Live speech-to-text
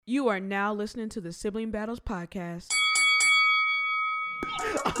You are now listening to the Sibling Battles podcast.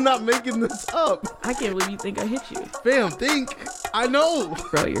 I'm not making this up. I can't believe you think I hit you. Fam, think. I know.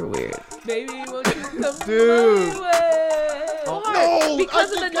 Bro, you're weird. Baby, won't you come Dude. my way? Oh, Why? no.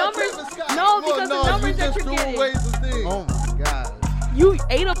 Because I of the just got numbers. Travis Scott. No, because no, the numbers you that just you're threw getting. away the thing. Oh my God. You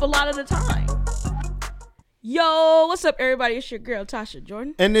ate up a lot of the time. Yo, what's up, everybody? It's your girl, Tasha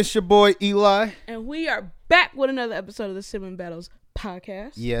Jordan. And it's your boy, Eli. And we are back with another episode of the Sibling Battles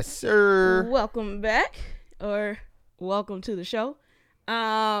podcast. Yes, sir. Welcome back, or welcome to the show.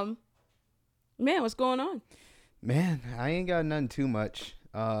 Man, what's going on? Man, I ain't got nothing too much.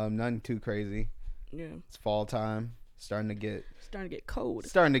 Nothing too crazy. Yeah, It's fall time. Starting to get cold.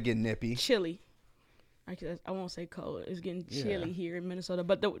 Starting to get nippy. Chilly. I won't say cold. It's getting chilly Yeah. here in Minnesota,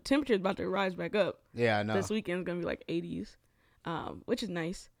 but the temperature is about to rise back up. Yeah, I know. This weekend's gonna be like 80s, which is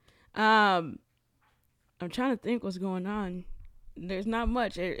nice. I'm trying to think what's going on. There's not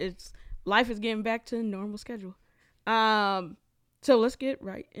much. It's life is getting back to normal schedule. So let's get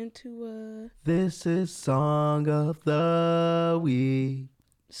right into This is Song of the Week.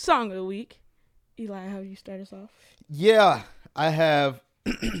 Song of the Week. Eli, how you start us off? Yeah, I have.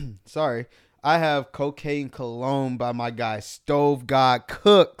 Sorry. I have Cocaine Cologne by my guy Stove God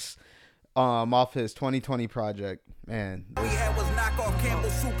Cooks off his 2020 project. Man. We had was knockoff Campbell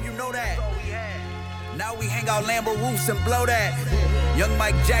soup, you know that. Now we hang out Lambo roofs and blow that. Young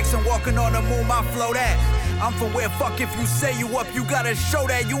Mike Jackson walking on the moon, my flow that. I'm from where fuck if you say you up, you gotta show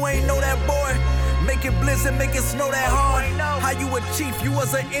that. You ain't know that, boy. Make it blizzard, make it snow that hard. How you a chief, you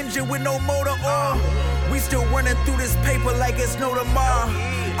was an engine with no motor on. We still running through this paper like it's no tomorrow.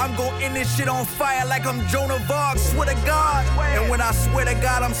 I'm gon' end this shit on fire like I'm Joan of Arc, swear to God. And when I swear to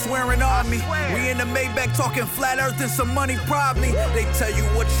God, I'm swearing on me. We in the Maybach talking flat earth and some money probably. They tell you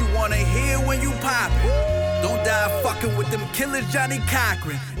what you wanna hear when you pop it. Don't die fucking with them killers, Johnny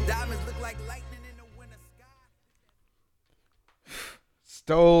Cochran. Diamonds look like lightning in the winter sky.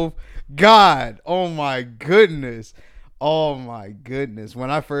 Stove God. Oh my goodness. Oh my goodness.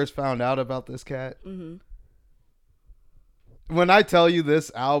 When I first found out about this cat, when I tell you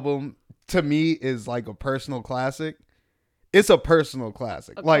this album to me is like a personal classic, it's a personal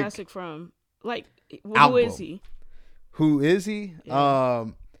classic. A like classic from who album. is he? Who is he? Yeah.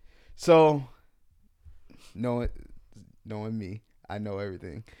 So knowing me, I know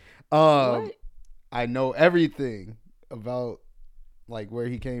everything. What? I know everything about like where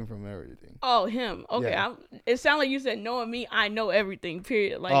he came from, everything. Oh, him. Okay. Yeah. It sounded like you said, knowing me, I know everything,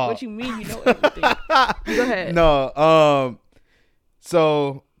 period. Like, what you mean you know everything? Go ahead. No,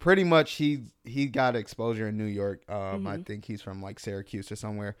 so pretty much he got exposure in New York. I think he's from like Syracuse or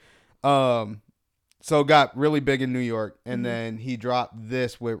somewhere. So got really big in New York, and then he dropped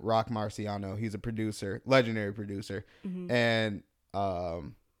this with Rock Marciano. He's a producer, legendary producer. And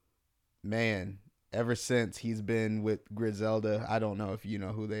man, ever since he's been with Griselda, I don't know if you know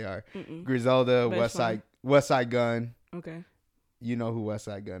who they are. Griselda, West Side Gun. Okay. You know who West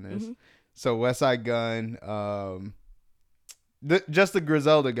Side Gun is. So West Side Gun, just the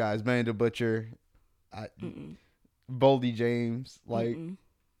Griselda guys, Benny the Butcher, Boldy James, like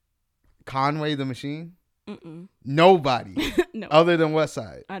Conway the Machine. Nobody No. other than West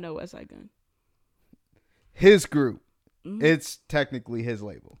Side. I know West Side Gun. His group. It's technically his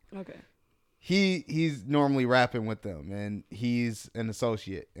label. Okay. He's normally rapping with them, and he's an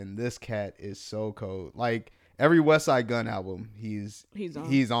associate. And this cat is so cold. Like every West Side Gun album, he's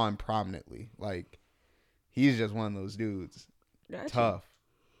on prominently. Like he's just one of those dudes. Gotcha. Tough.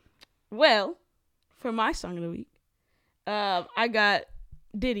 Well, for my song of the week, I got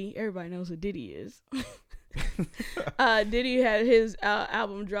Diddy. Everybody knows who Diddy is. Diddy had his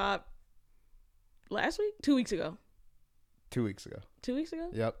album drop last week? 2 weeks ago. 2 weeks ago. 2 weeks ago?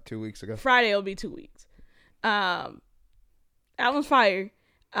 Yep, 2 weeks ago. Friday will be 2 weeks. Album's fire.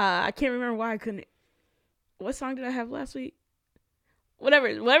 I can't remember why I couldn't. What song did I have last week?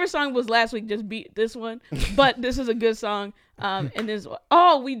 Whatever song was last week just beat this one. But this is a good song. And this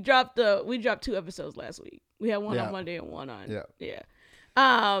we dropped 2 episodes last week. We had one on Monday and one on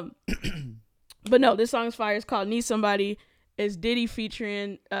but no, this song is fire. It's called Need Somebody. It's Diddy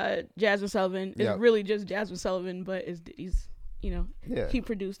featuring Jasmine Sullivan. It's really just Jasmine Sullivan, but it's Diddy's, he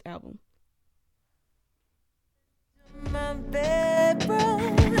produced album. My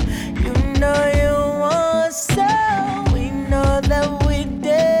bedroom, you know you want some. We know that we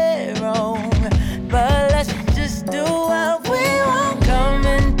did wrong, but let's just do what we want. Come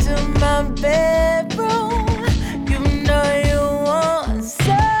into my bedroom, you know you want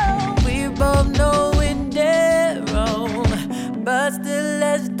some. We both know we did wrong, but still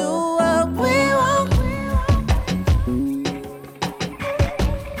let's do what we want.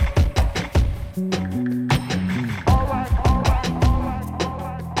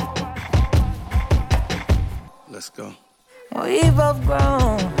 We both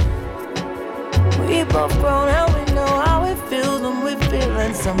grown. We both grown and we know how it feels when we're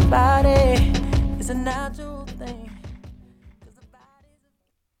feeling somebody. It's a natural thing.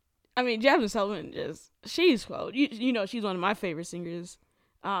 I mean, Jasmine Sullivan she's cold. You know, she's one of my favorite singers.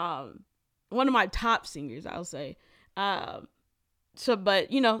 One of my top singers, I'll say. But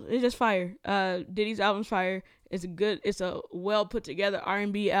you know, it's just fire. Diddy's album's fire. It's a well put together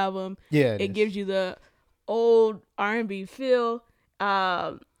R&B album. Yeah, it gives you the old R&B feel.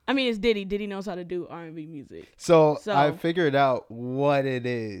 I mean, it's Diddy. Diddy knows how to do R&B music. So I figured out what it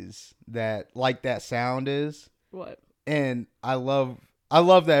is that sound is. What? And I love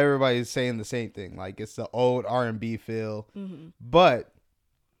that everybody's saying the same thing. Like, it's the old R&B feel. Mm-hmm. But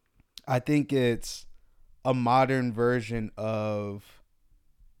I think it's a modern version of,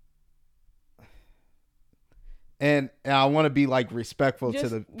 and I want to be like respectful to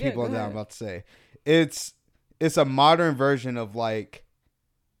the people that I'm about to say. It's a modern version of like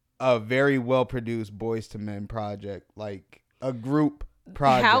a very well produced Boyz II Men project, like a group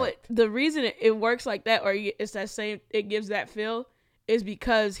project. The reason it works like that, or it's that same, it gives that feel, is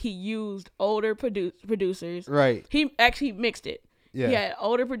because he used older producers. Right. He actually mixed it. Yeah. He had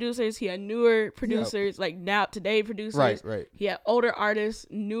older producers. He had newer producers, like today producers. Right. He had older artists,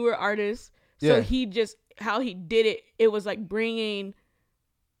 newer artists. So how he did it, it was like bringing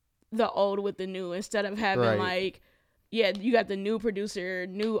the old with the new, instead of having like, you got the new producer,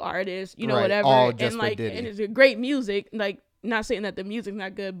 new artist, whatever. All just and like, and it's a great music. Like, not saying that the music's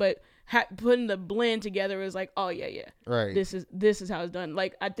not good, but putting the blend together was like, oh yeah. Right. This is how it's done.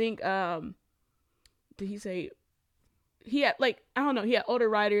 Like, I think, did he say he had, like, I don't know, he had older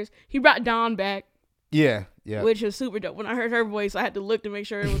writers. He brought Dawn back. Yeah. Which was super dope. When I heard her voice, I had to look to make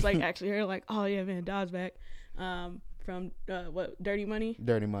sure it was like actually her. Like, oh yeah, man, Dawn's back. From Dirty Money.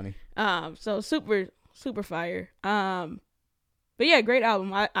 Dirty Money. So super fire. But yeah, great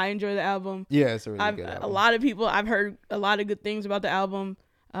album. I enjoy the album. Yeah, it's a really good album. A lot of people, I've heard a lot of good things about the album.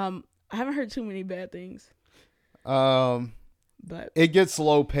 I haven't heard too many bad things. But it gets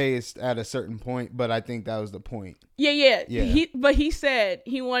slow paced at a certain point, but I think that was the point. Yeah. He said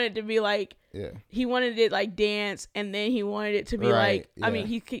he wanted to be like, he wanted it like dance, and then he wanted it to be like, I mean,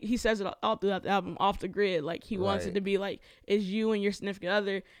 he says it all throughout the album, off the grid. Like, he wants it to be like, it's you and your significant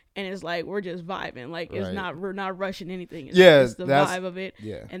other, and it's like, we're just vibing. Like, it's not, we're not rushing anything. It's the vibe of it.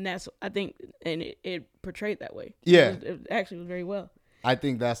 Yeah. And that's, I think, and it portrayed that way. Yeah. It actually was very well. I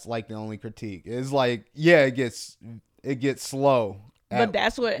think that's like the only critique. It's like, it gets slow. But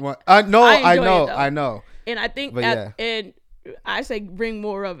that's what I know. And I think and I say bring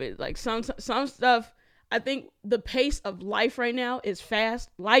more of it. Like, some stuff, I think the pace of life right now is fast.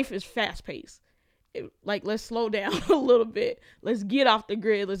 Life is fast paced. Like, let's slow down a little bit. Let's get off the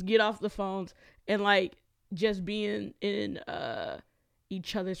grid. Let's get off the phones and like just being in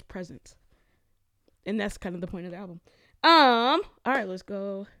each other's presence. And that's kind of the point of the album. All right, let's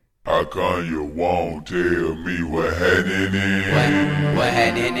go. How come you won't tell me what happening in? What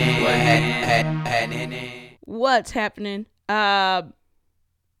happening? What happening? What's happening?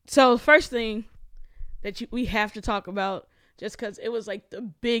 So first thing that we have to talk about, just because it was like the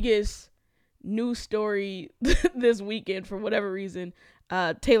biggest news story this weekend for whatever reason.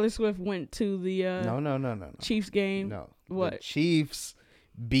 Taylor Swift went to the no. Chiefs game. No, what? The Chiefs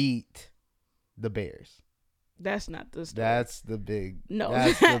beat the Bears. That's not the story. That's the big. No,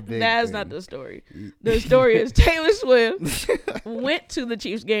 that's the big that's thing. not the story. The story is Taylor Swift went to the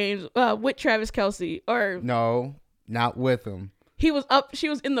Chiefs games with Travis Kelce, or no, not with him. He was up. She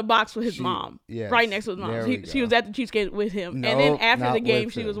was in the box with his mom, right next to his mom. She was at the Chiefs game with him, and then after the game,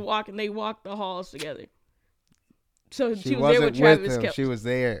 she was walking. They walked the halls together. So she was there with Travis Kelce. She was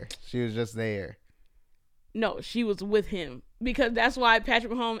there. She was just there. No, she was with him, because that's why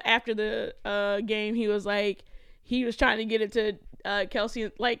Patrick Mahomes, after the game, he was like, he was trying to get it to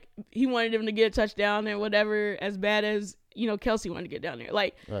Kelce, like he wanted him to get a touchdown or whatever, as bad as Kelce wanted to get down there.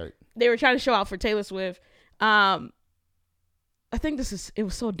 Like, they were trying to show out for Taylor Swift. I think it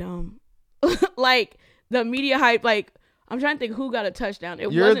was so dumb. Like, the media hype. Like, I'm trying to think who got a touchdown.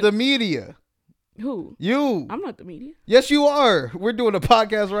 You're the media. Who? You. I'm not the media. Yes, you are. We're doing a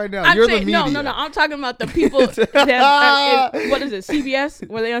podcast right now. You're the media. No. I'm talking about the people that, what is it, CBS?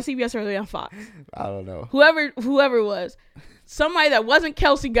 Were they on CBS or were they on Fox? I don't know. Whoever it was, somebody that wasn't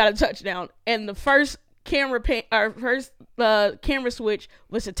Kelce got a touchdown, and the first camera switch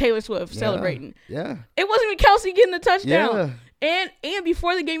was to Taylor Swift celebrating. Yeah. It wasn't even Kelce getting the touchdown. Yeah. And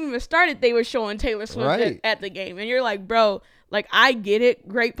before the game even started, they were showing Taylor Swift at the game. And you're like, bro, like, I get it.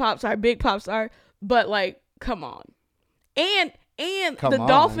 Great pop star, big pop star, but like, come on. And And Come the on.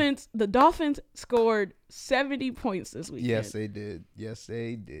 Dolphins scored 70 points this weekend. Yes, they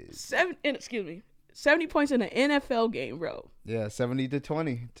did. 70 points in an NFL game, bro. Yeah,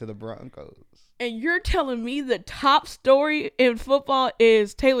 70-20 to the Broncos. And you're telling me the top story in football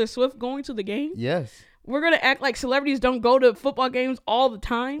is Taylor Swift going to the game? Yes. We're going to act like celebrities don't go to football games all the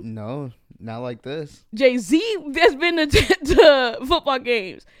time? No, not like this. Jay-Z has been to football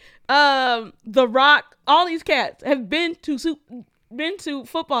games. The Rock, all these cats have been to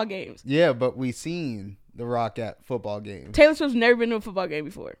football games. Yeah, but we seen The Rock at football games. Taylor Swift's never been to a football game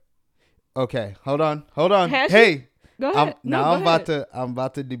before. Okay, hold on. Has she? Hey, Go ahead. I'm about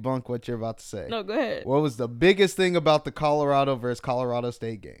to debunk what you're about to say. No, go ahead. What was the biggest thing about the Colorado versus Colorado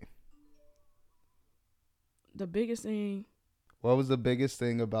State game? The biggest thing. What was the biggest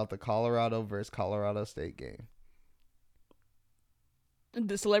thing about the Colorado versus Colorado State game?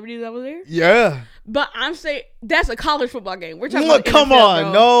 The celebrity that was there? Yeah. But I'm saying that's a college football game. We're talking Look, about come NFL, on.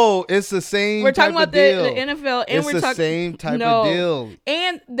 bro. No, it's the same We're talking type about of deal. the NFL, and It's we're the talking same type of deal.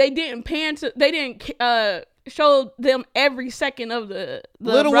 And they didn't show them every second of the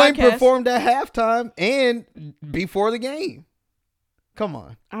Lil Wayne broadcast. performed at halftime and before the game. Come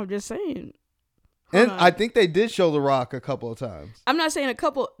on. I'm just saying. And Hold on. I think they did show The Rock a couple of times. I'm not saying a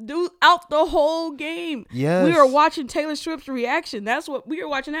couple. Dude, out the whole game. Yes. We were watching Taylor Swift's reaction. That's what we were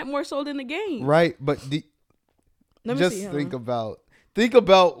watching that more so than the game. Right, but Let me just see, hold think on.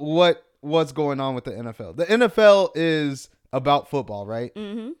 about what's going on with the NFL. The NFL is about football, right?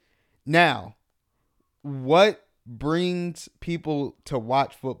 Mm-hmm. Now, what brings people to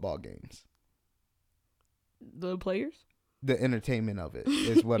watch football games? The players. The entertainment of it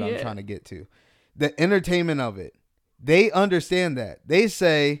is what I'm Yeah. trying to get to. The entertainment of it. They understand that. They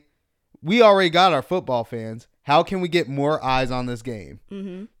say, we already got our football fans. How can we get more eyes on this game?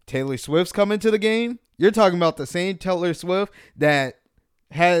 Mm-hmm. Taylor Swift's coming to the game. You're talking about the same Taylor Swift that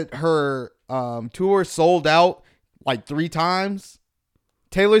had her tour sold out like 3 times.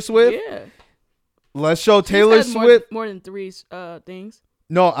 Taylor Swift. Yeah. Let's show She's Taylor had Swift. more than 3 things.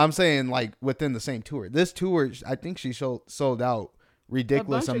 No, I'm saying like within the same tour. This tour, I think she sold out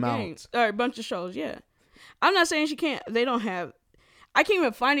ridiculous a bunch amounts. Of games, or a bunch of shows. Yeah. I'm not saying she can't. They don't have. I can't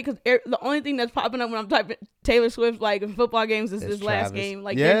even find it because the only thing that's popping up when I'm typing Taylor Swift like in football games is It's this last Travis. game.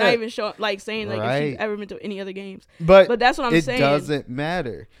 Like Yeah. they're not even showing like saying like if Right. she's ever been to any other games. But that's what I'm it saying. doesn't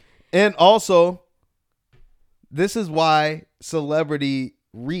matter. And also, this is why celebrity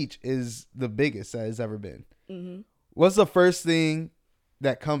reach is the biggest that has ever been. Mm-hmm. What's the first thing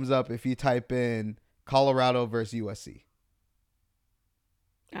that comes up if you type in Colorado versus USC?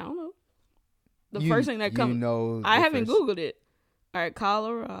 I don't know. The first thing that comes. I haven't Googled it. All right,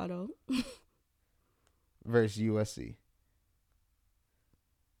 Colorado versus USC.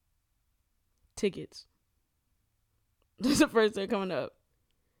 tickets. That's the first thing coming up,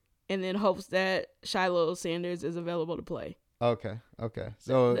 and then hopes that Shiloh Sanders is available to play. Okay.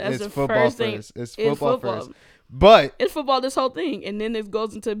 So That's it's the football first thing. first. It's football football. first. But It's football. This whole thing, and then it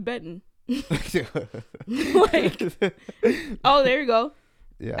goes into betting. Oh, there you go.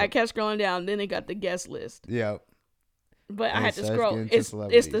 yeah. I kept scrolling down. Then it got the guest list, Yeah. but I And had to starts scroll. getting to It's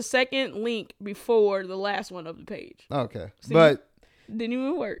celebrities. the second link before the last one of the page. Okay. See? But Didn't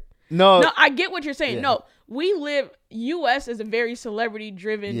even work. no. No, I get what you're saying. Yeah. No, we live. U.S. is a very celebrity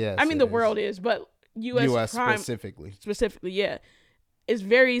driven. Yes, I mean, it the is. world is, but U.S. US crime specifically. yeah, it's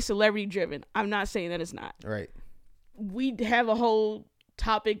very celebrity driven. I'm not saying that it's not. Right. We have a whole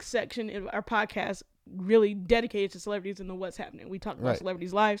topic section in our podcast really dedicated to celebrities and what's happening. We talk about Right.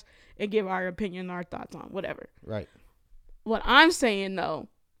 celebrities' lives and give our opinion, our thoughts on whatever. Right. What I'm saying though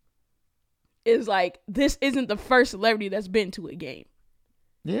is like this isn't the first celebrity that's been to a game.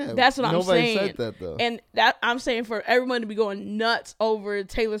 Yeah. That's what I'm nobody saying. said that though. And that I'm saying for everyone to be going nuts over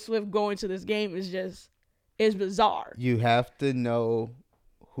Taylor Swift going to this game is bizarre. You have to know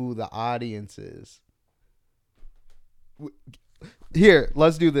who the audience is. Here,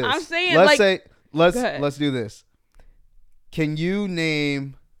 let's do this. I'm saying, let's like- say Go ahead. let's do this. Can you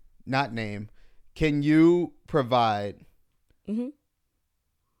can you provide hmm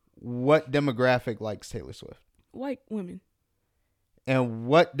what demographic likes Taylor Swift? White women. And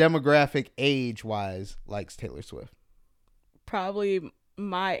what demographic age-wise likes Taylor Swift? Probably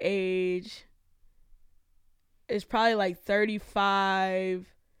my age is probably like 35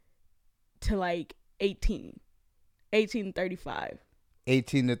 to like 18. 18 to 35.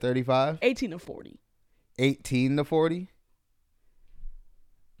 18 to 35? 18 to 40. 18 to 40?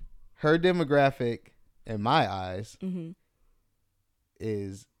 Her demographic, in my eyes, Mm-hmm.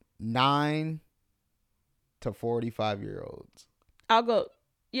 is 9 to 45-year-olds. I'll go.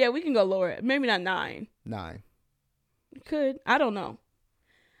 Yeah, we can go lower. Maybe not 9. 9. Could. I don't know.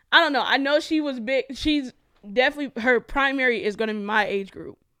 I know she was big. She's definitely, her primary is going to be my age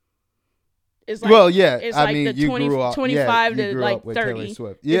group. It's like, well, yeah. it's I like mean, the you 20, grew up, 25 you to grew like up with 30. Taylor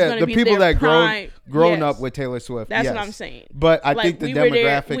Swift. It's Yeah, gonna the be people their that prime. grown Yes. up with Taylor Swift. That's yes. what I'm saying. But I like, think the we were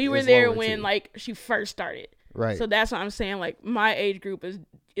there. demographic We were is there lower, when too. like she first started. Right. So that's what I'm saying. Like my age group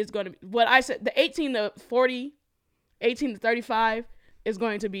is going to be what I said. The 18 to 40, 18 to 35 is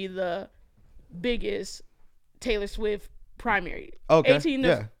going to be the biggest Taylor Swift primary. Okay.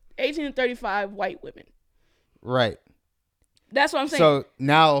 18 to 35 white women. Right. That's what I'm saying. So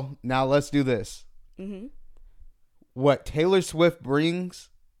now let's do this. Mm-hmm. What Taylor Swift brings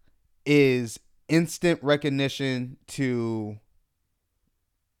is instant recognition to,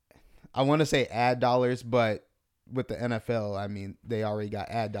 I want to say ad dollars, but with the NFL, I mean, they already got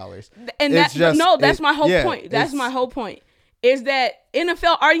ad dollars. And It's just- that's my whole yeah, point. That's it's- my whole point. Is that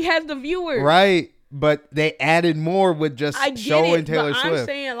NFL already has the viewers. Right. But they added more with just I get showing it, Taylor but Swift. I'm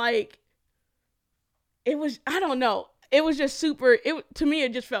saying like it was, I don't know. It was just super, to me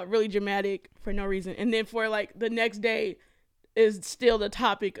it just felt really dramatic for no reason. And then for like the next day is still the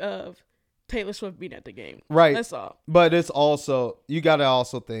topic of Taylor Swift being at the game. Right. That's all. But it's also, you got to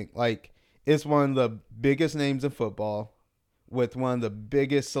also think, like, it's one of the biggest names in football with one of the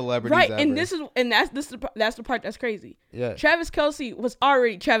biggest celebrities Right. ever. And that's the part that's crazy. Yeah. Travis Kelce was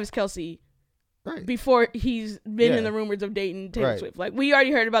already Travis Kelce Right. before he's been Yeah. in the rumors of dating Taylor Right. Swift. Like we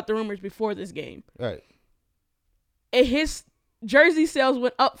already heard about the rumors before this game. Right. And his jersey sales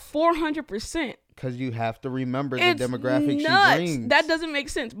went up 400%. Because you have to remember the It's demographic nuts. she brings. That doesn't make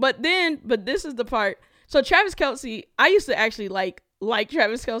sense. But this is the part. So Travis Kelce, I used to actually like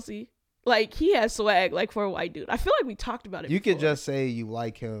Travis Kelce. Like he has swag, like for a white dude. I feel like we talked about it. You could before. just say you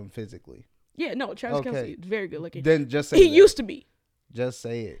like him physically. Yeah, no, Travis Okay. Kelce is very good looking. Then just say He that. used to be. Just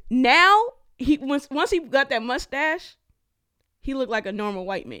say it. Now once he got that mustache, he looked like a normal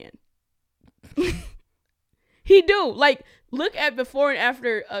white man. He do. Like look at before and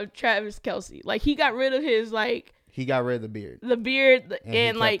after of Travis Kelce. Like he got rid of his like He got rid of the beard. and And he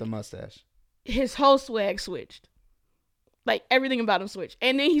kept like the mustache. his whole swag switched. Like everything about him switched.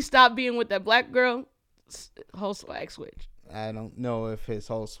 And then he stopped being with that black girl. Whole swag switched. I don't know if his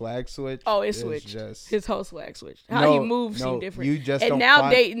whole swag switched. Oh, it It's switched. Just, His whole swag switched. How he moves no, seemed different. You just and don't now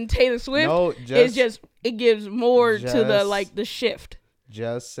find, dating Taylor Swift No, is just it gives more to the just- like the shift.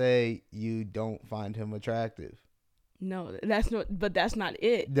 Just say you don't find him attractive. No, that's not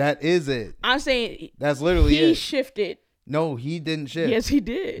it. That is it. I'm saying That's literally he it. shifted. No, he didn't shift. Yes, he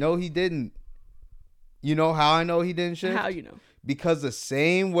did. No, he didn't. You know how I know he didn't shift? How you know? Because the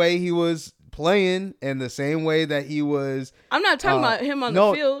same way he was playing and the same way that he was. I'm not talking about him on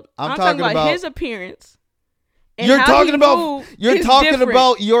no, the field. I'm talking talking about his appearance. and You're how talking he about moved you're is talking different.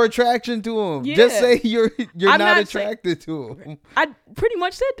 about your attraction to him. Just Yeah. say you're I'm not not saying- attracted to him. I pretty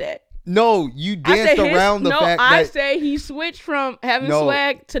much said that. No, you I said danced around the fact I that say he switched from having No.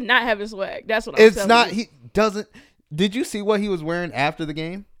 swag to not having swag. That's what I'm it's telling not. you. He doesn't. Did you see what he was wearing after the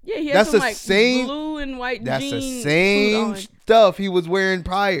game? Yeah, he had That's some the like same- blue and white That's jean the suit same on. stuff he was wearing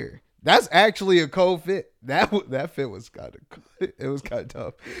prior. That's actually a cold fit. That fit was kind of it was kind of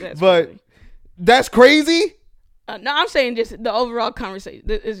tough. That's but crazy. that's crazy. No, I'm saying just the overall conversation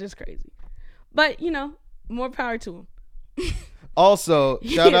is just crazy. But more power to him. Also,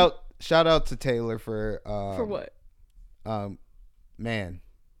 Yeah. shout out to Taylor for what? Man,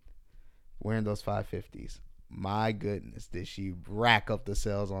 wearing those 550s. My goodness, did she rack up the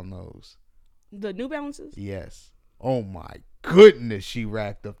sales on those? The New Balances. Yes. Oh my goodness, she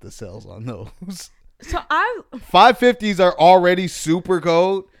racked up the sales on those. So 550s are already super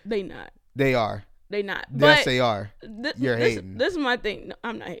cold. they not. They are. They not. Yes, But they are. You're hating. This is my thing. No,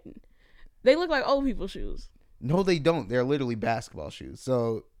 I'm not hating. They look like old people shoes. No, they don't. They're literally basketball shoes.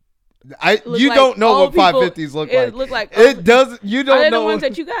 So Look you like don't know what old people- 550s look it like. look like It old- doesn't. You Are don't they know the ones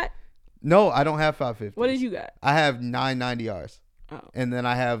that you got? No, I don't have 550s. What did you got? I have 990Rs. Oh, And then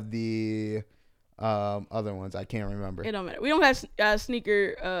I have the other ones. I can't remember. it don't matter. We don't have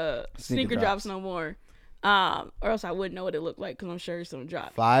sneaker Sneaker drops drops. no more. Or else I wouldn't know what it looked like because I'm sure some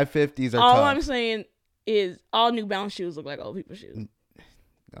dropped. 550s are All tough. I'm saying is all New Balance shoes look like old people shoes.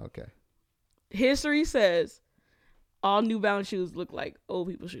 Okay. History says all New Balance shoes look like old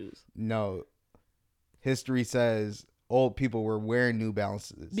people shoes. No. History says old people were wearing New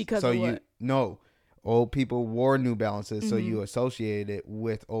Balances. Because so of what? No. Old people wore New Balances, so Mhm. you associated it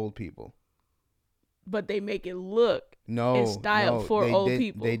with old people. But they make it look No. in style no, for they old did-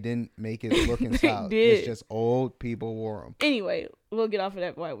 people. They didn't make it look in They style. did. It's just old people wore them. Anyway, we'll get off of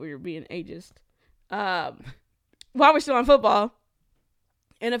that while we were being ageist. While we're still on football,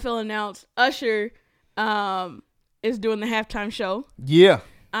 NFL announced Usher is doing the halftime show. Yeah.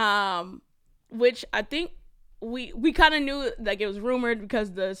 Which I think we kind of knew, like, it was rumored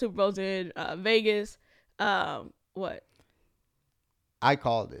because the Super Bowl's in Vegas. What? I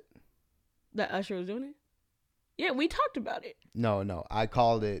called it. That Usher was doing it? Yeah, we talked about it. No. I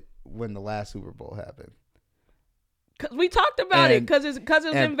called it when the last Super Bowl happened. Cause we talked about it because it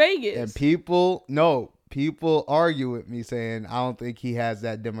was in Vegas. And people argue with me saying I don't think he has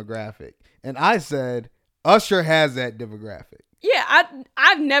that demographic. And I said Usher has that demographic. Yeah,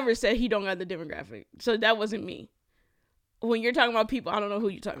 I've never said he don't got the demographic. So that wasn't me. When you're talking about people, I don't know who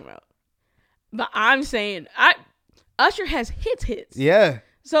you're talking about. But I'm saying Usher has hits. Yeah.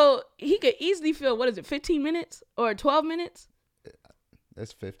 So he could easily fill, 15 minutes or 12 minutes?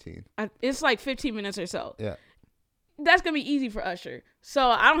 That's 15. It's like 15 minutes or so. Yeah. That's going to be easy for Usher. So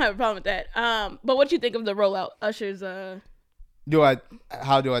I don't have a problem with that. But what you think of the rollout? Usher's How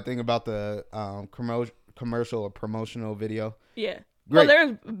do I think about the commercial or promotional video? Yeah. Great. Well,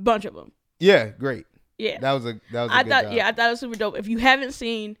 there's a bunch of them. Yeah, great. Yeah. That was a good job. I thought it was super dope. If you haven't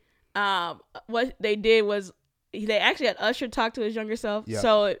seen, what they did was they actually had Usher talk to his younger self. Yep.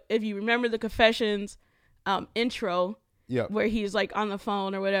 So if you remember the Confessions intro, where he's like on the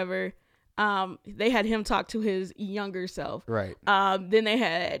phone or whatever, they had him talk to his younger self. Right. Then they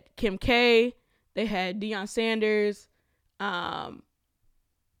had Kim K, they had Deion Sanders, Odell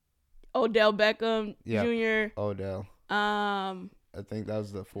Beckham Jr. Odell. I think that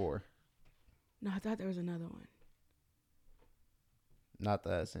was the 4. No, I thought there was another one. Not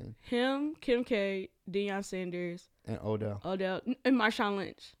that scene. Him, Kim K, Deion Sanders, and Odell, and Marshawn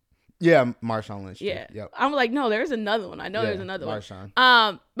Lynch. Yeah, Marshawn Lynch. Yeah. Yep. I'm like, no, there's another one. I know there's another Marshawn.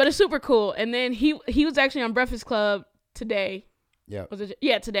 one. But it's super cool. And then he was actually on Breakfast Club today. Yeah.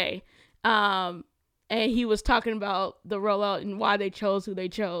 Today. And he was talking about the rollout and why they chose who they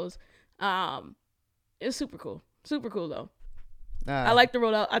chose. It's super cool. Super cool though. I like the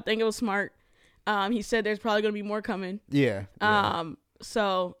rollout. I think it was smart. He said there's probably gonna be more coming. Yeah.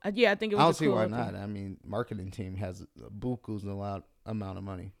 So I think it was. I don't a see cool why thing. not. I mean, marketing team has buku's amount of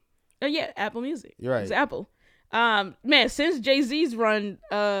money. Yeah, Apple Music. You're right. It's Apple. Man, since Jay-Z's run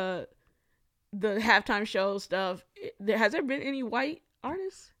the halftime show stuff, has there been any white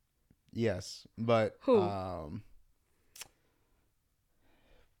artists? Yes, but who?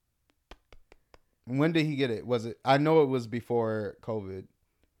 When did he get it? Was it? I know it was before COVID.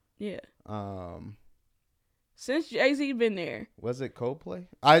 Yeah. Since Jay-Z been there. Was it Coldplay?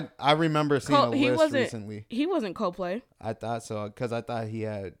 I remember seeing a list recently. He wasn't Coldplay. I thought so because I thought he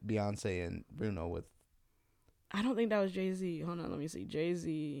had Beyonce and Bruno with. I don't think that was Jay-Z. Hold on, let me see.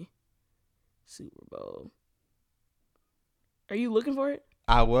 Jay-Z Super Bowl. Are you looking for it?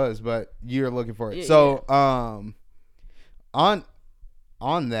 I was, but you're looking for it. Yeah, so, on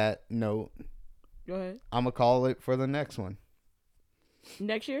that note, go ahead. I'm gonna call it for the next one.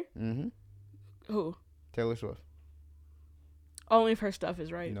 Next year? Mm-hmm. Who? Taylor Swift. Only if her stuff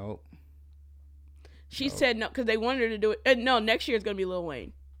is right. Nope. She said no because they wanted her to do it. No, next year is gonna be Lil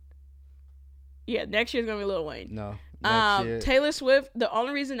Wayne. Yeah, next year is gonna be Lil Wayne. No. Next year. Taylor Swift. The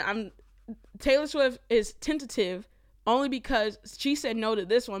only reason Taylor Swift is tentative only because she said no to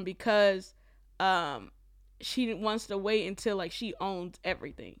this one because she wants to wait until like she owns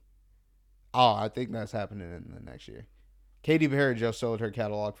everything. Oh, I think that's happening in the next year. Katy Perry just sold her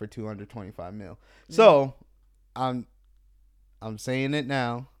catalog for $225 million. So, I'm saying it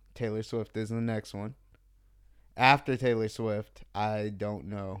now. Taylor Swift is the next one. After Taylor Swift, I don't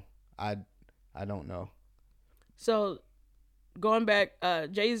know. I don't know. So, going back,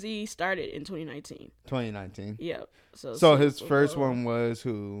 Jay-Z started in 2019. 2019. Yeah. So his first one was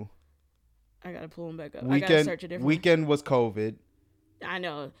who? I gotta pull him back up. Weekend, I gotta search a different. Weekend was COVID. I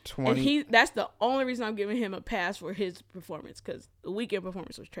know. And that's the only reason I'm giving him a pass for his performance because the Weekend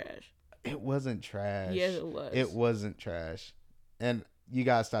performance was trash. It wasn't trash. Yes, it was. It wasn't trash. And you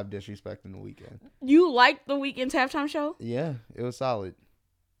gotta stop disrespecting the Weekend. You liked the Weekend's halftime show? Yeah, it was solid.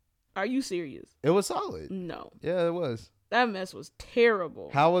 Are you serious? It was solid. No. Yeah, it was. That mess was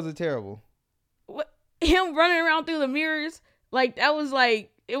terrible. How was it terrible? What? Him running around through the mirrors, like that was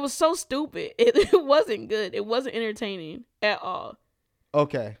like it was so stupid. It wasn't good. It wasn't entertaining at all.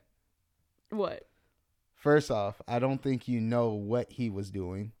 Okay. What? First off, I don't think you know what he was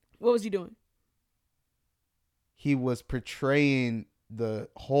doing. What was he doing? He was portraying the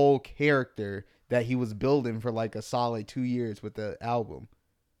whole character that he was building for like a solid 2 years with the album.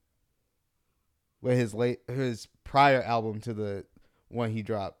 With his prior album to the one he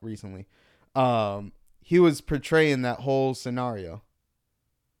dropped recently. He was portraying that whole scenario.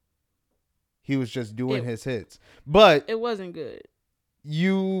 He was just doing his hits. But it wasn't good.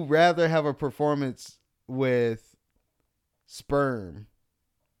 You rather have a performance with sperm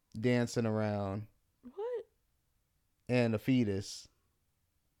dancing around What? and a fetus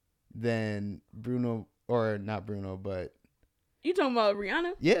than Bruno, or not Bruno, but You talking about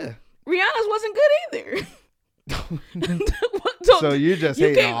Rihanna? yeah. Rihanna's wasn't good either. So you're just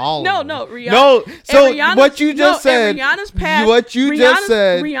hating on all of them. No, Rihanna. No, so Rihanna's- what you just said, Rihanna's past, what you just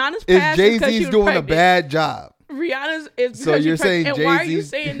said Rihanna's is past Jay 'cause she Z's was doing pregnant. a bad job. Rihanna's is So because you're she's pregnant. saying And why are you Jay-Z's-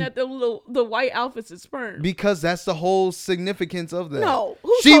 saying that the white outfits is sperm? Because that's the whole significance of that. No,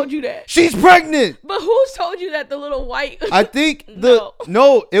 who told you that? She's pregnant. But who's told you that the little white? I think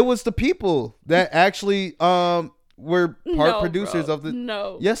no, it was the people that actually were part producers of the.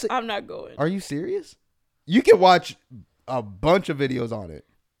 No, Yes, I'm not going. Are you serious? You can watch a bunch of videos on it.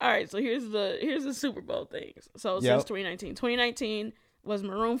 All right, so here's the Super Bowl things. So since 2019 was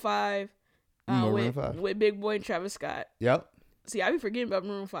Maroon 5, Maroon 5. with Big Boy and Travis Scott. Yep. See, I be forgetting about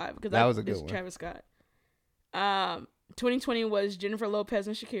Maroon 5 because That was a good it's one. Travis Scott. 2020 was Jennifer Lopez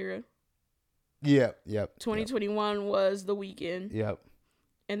and Shakira. Yep. 2021 was The Weeknd. Yep.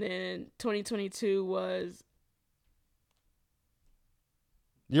 And then 2022 was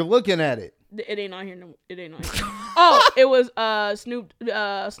You're looking at it. it ain't on here. No, it ain't on here. Oh, it was Snoop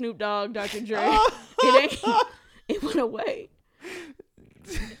Dogg, Dr. Dre. It went away.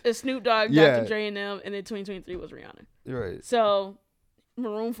 It's Snoop Dogg, Yeah. Dr. Dre, and them, and then 2023 was Rihanna. Right. So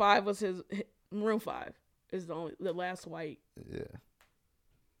Maroon 5 was Maroon 5 is the last white. Yeah.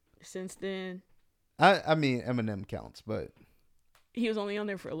 Since then, I mean Eminem counts, but he was only on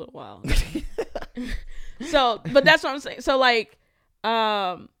there for a little while. So, but that's what I'm saying. So like,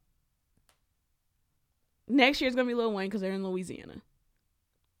 next year's gonna be Lil Wayne because they're in Louisiana.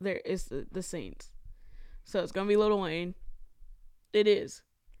 There is the Saints, so it's gonna be Lil Wayne. It is,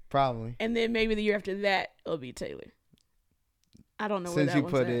 probably. and then maybe the year after that it'll be Taylor. I don't know where Since that you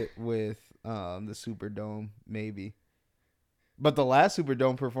one's put at. it with the Superdome, maybe. But the last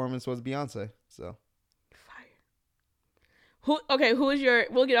Superdome performance was Beyonce. So Fire. Who is your?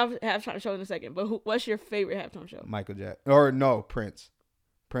 We'll get off halftime show in a second, but what's your favorite halftime show? Michael Jackson, or no, Prince.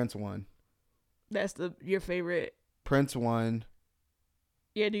 Prince won. That's your favorite. Prince won.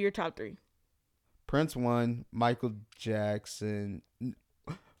 Yeah, do your top 3. Prince won. Michael Jackson.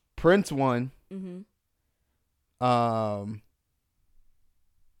 Prince won. Mm-hmm.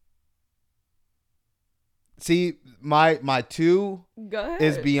 See, my 2 Go ahead.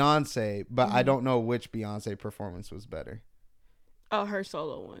 is Beyonce, but I don't know which Beyonce performance was better. Oh, her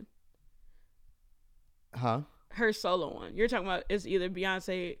solo one. Huh? Her solo one. You're talking about it's either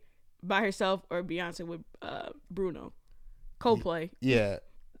Beyonce by herself or Beyonce with Bruno. Coldplay. Yeah,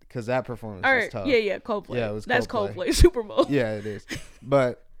 because that performance Or was tough. yeah, Coldplay. Yeah, it was That's Coldplay. Coldplay Super Bowl. Yeah, it is.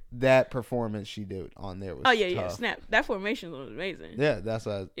 But that performance she did on there was Oh yeah, tough. Snap. That formation was amazing. Yeah, that's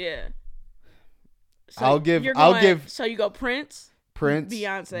what Yeah. So I'll give So you go Prince, Prince,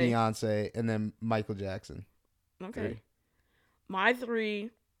 Beyonce, and then Michael Jackson. Okay. 3. My 3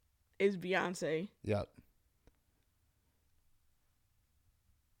 is Beyonce. Yep.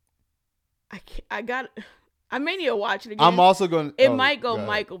 I may need to watch it again. I'm also going. It might go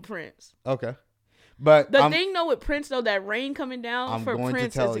Michael Prince. Okay. But The thing though with Prince though, that rain coming down I'm for going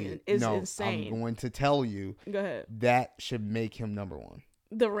Prince to tell you, is no, insane. I'm going to tell you Go ahead. that should make him number 1.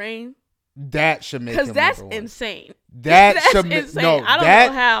 The rain, That should make him because that's number 1. insane. That That's should insane. no. I don't that,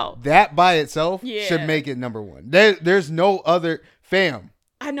 know how. That by itself Yeah. should make it number 1. There's no other fam.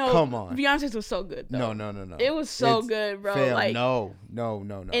 I know. Come on. Beyonce's was so good though. No. It was so It's- good, bro. Fam, Like no.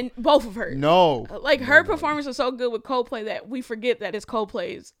 and both of hers. No. Like her performance was so good with Coldplay that we forget that it's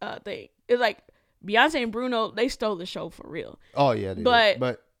Coldplay's thing. It's like Beyonce and Bruno, they stole the show for real. Oh yeah, they But- did.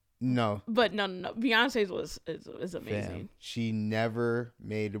 But no. But no. Beyonce's is amazing. Fam, she never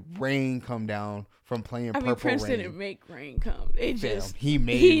made rain come down from playing I mean, Purple Prince Rain. didn't make rain come. It Fam, just he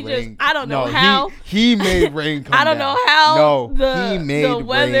made rain. I don't know No, how. he made rain come down. I don't know how. No, he made the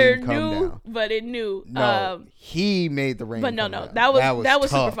weather rain come knew, down. but it knew. No, he made the rain. But no, come down. that was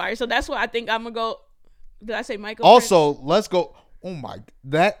super tough. fire. So that's what I think I'm gonna go. Did I say Michael? Also, let's go. Oh my,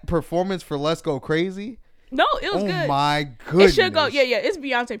 that performance for "Let's Go Crazy." Prince? No, it was Oh good. my goodness. It should go. Yeah. It's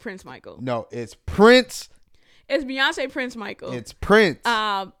Beyonce, Prince, Michael. No, it's Prince. It's Beyonce, Prince, Michael. It's Prince.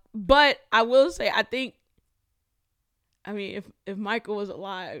 But I will say, I mean, if Michael was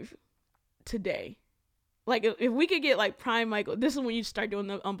alive today, like if we could get like prime Michael, this is when you start doing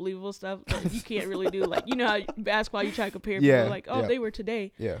the unbelievable stuff that you can't really do. Like, you know how basketball, you try to compare Yeah, people like, oh, yeah. they were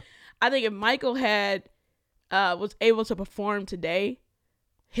today. yeah. I think if Michael was able to perform today,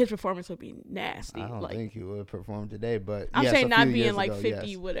 his performance would be nasty. I don't like, think he would perform today, but I'm yes, saying a not few being years like ago, 50,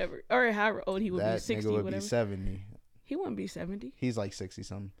 yes. whatever, or however old he would That be, 60, nigga would whatever. be 70. He wouldn't be 70. He's like 60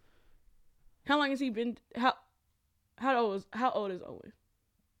 something. How long has he been? How old is Owen?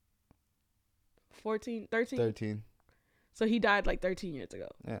 14, 13? 13. So he died like 13 years ago.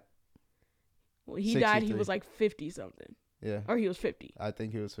 Yeah. When he died, he 63. was like 50 something. Yeah. Or he was 50. I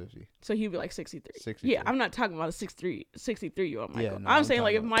think he was 50. So he'd be like 63. 63. Yeah, I'm not talking about a 63-year-old Michael. Yeah, no, I'm I'm saying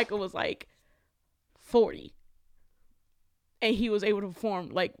like if talking Michael was like 40 and he was able to perform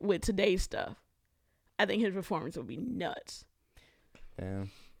like with today's stuff, I think his performance would be nuts. Damn.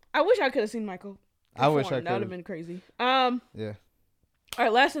 I wish I could have seen Michael I wish perform. I That would have could've. been crazy. Yeah. All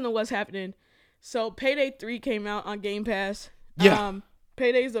right, last thing on what's happening. So Payday 3 came out on Game Pass. Yeah.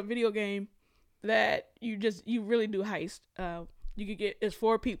 Payday is a video game that you really do heist. You could get, it's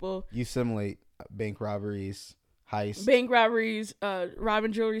 4 people. You simulate bank robberies, heists. Bank robberies,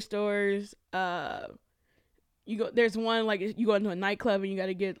 robbing jewelry stores. There's one like you go into a nightclub and you got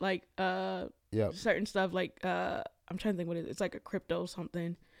to get like Yep. certain stuff like I'm trying to think what it is. It's like a crypto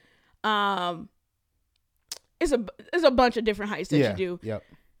something. It's a bunch of different heists that you do. Yep.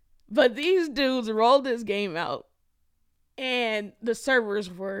 But these dudes rolled this game out and the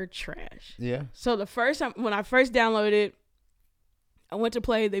servers were trash. Yeah. So the first time when I first downloaded it, I went to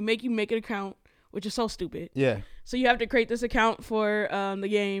play. They make you make an account, which is so stupid. Yeah. So you have to create this account for the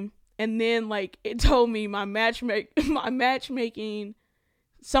game, and then like it told me my matchmaking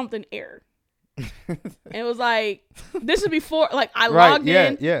something error. And it was like this is before like I Right, logged yeah,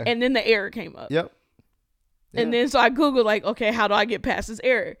 in, yeah. and then the error came up. Yep. And Yeah. then so I Googled like, okay, how do I get past this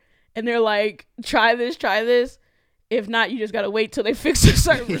error? And they're like, try this. If not, you just gotta wait till they fix the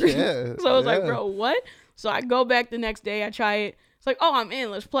server. Yeah, So I was like, yeah. bro, what? So I go back the next day, I try it. It's like, oh, I'm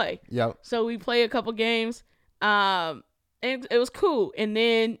in. Let's play. Yep. So we play a couple games. And it was cool. And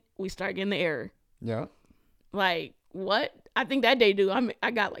then we start getting the error. Yep. Like, what? I think that day, dude,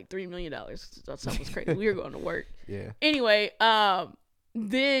 I got like $3 million. So something was crazy. We were going to work. Yeah. Anyway,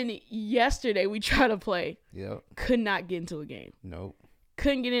 then yesterday we tried to play. Yep. Could not get into a game. Nope.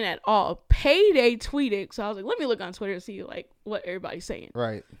 Couldn't get in at all. Payday tweeted. So I was like, let me look on Twitter and see like what everybody's saying.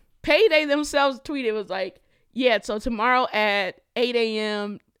 Right. Payday themselves tweeted, was like, yeah, so tomorrow at 8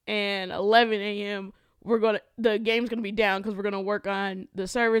 a.m. and 11 a.m. the game's gonna be down because we're gonna work on the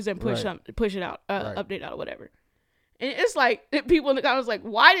servers and push Right. it out, Right. update out or whatever. And it's like people in the comments like,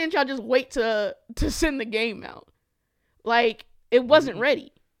 why didn't y'all just wait to send the game out? Like it wasn't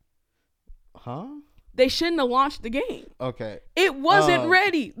ready. Huh? They shouldn't have launched the game. Okay. It wasn't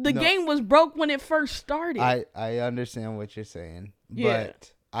ready. The no. game was broke when it first started. I understand what you're saying, Yeah.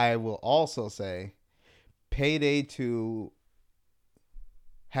 but I will also say Payday 2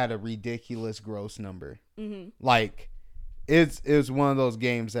 had a ridiculous gross number. Mm-hmm. Like it's one of those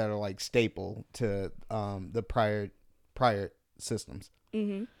games that are like staple to the prior systems.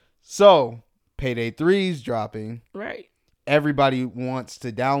 Mm-hmm. So Payday 3's dropping. Right. Everybody wants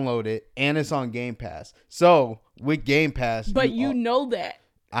to download it, and it's on Game Pass. So with Game Pass, But you know that.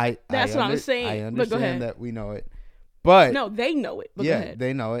 That's what I'm saying. I But go ahead. understand that we know it, but No, they know it. But go yeah, ahead.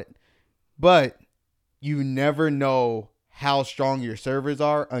 they know it. But you never know how strong your servers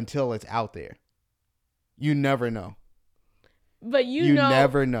are until it's out there. You never know. But You know,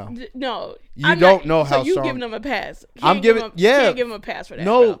 never know. No, You don't know how So you strong- giving them a pass? I'm giving- Can't give them a pass for that.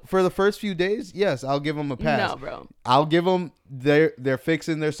 No, bro. for the first few days, yes, I'll give them a pass. No, bro. I'll give them they're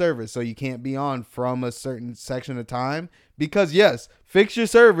fixing their servers, so you can't be on from a certain section of time. Because yes, fix your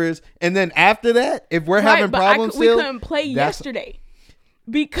servers, and then after that, if we're having but problems we still, couldn't play that's- yesterday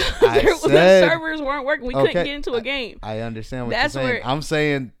because I the said- servers weren't working. We couldn't Okay, get into a game. I understand what That's you're saying. where- I'm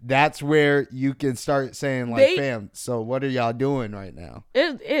saying that's where you can start saying like, They- fam, so what are y'all doing right now?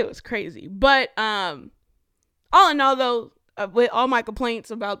 It was crazy. But all in all, though, with all my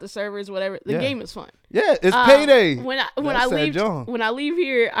complaints about the servers, whatever, the Yeah. game is fun. Yeah, it's Payday. When I That's that leave John. when I leave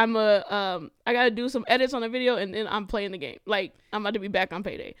here, I gotta do some edits on the video and then I'm playing the game. Like I'm about to be back on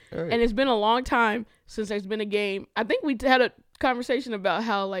Payday, All right. and it's been a long time since there's been a game. I think we had a conversation about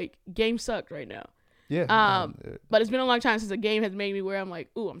how like games suck right now. Yeah. But it's been a long time since a game has made me where I'm like,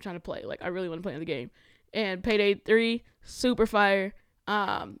 ooh, I'm trying to play. Like I really want to play the game. And Payday 3, super fire.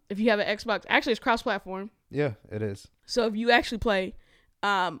 If you have an Xbox, actually it's cross-platform. yeah, it is. So if you actually play,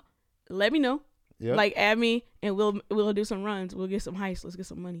 let me know. Yep. Like add me and we'll do some runs. We'll get some heists. Let's get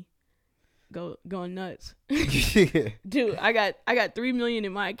some money. Going nuts. Dude, I got 3 million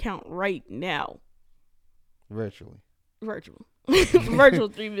in my account right now. Virtual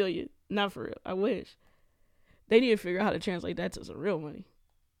 3 million. Not for real. I wish. They need to figure out how to translate that to some real money.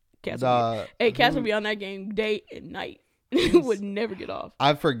 Cats would be on that game day and night. Would never get off.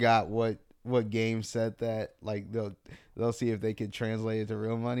 I forgot what game said that. Like they'll see if they could translate it to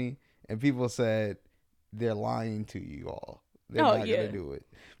real money, and people said they're lying to you all. They're not yeah. gonna do it.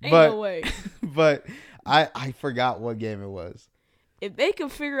 Ain't but no way. but I forgot what game it was. If they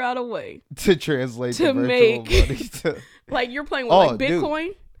could figure out a way To translate to the virtual make money to like you're playing with Oh, like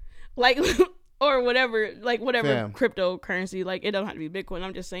Bitcoin, like or whatever, like whatever Fam. cryptocurrency. Like it doesn't have to be Bitcoin.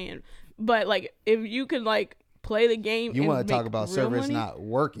 I'm just saying, but like if you could like play the game, you and want to talk make about real servers money, not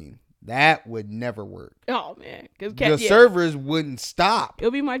working. That would never work. Oh man, because The servers wouldn't stop. it'll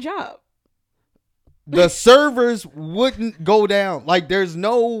be my job. The servers wouldn't go down. Like there's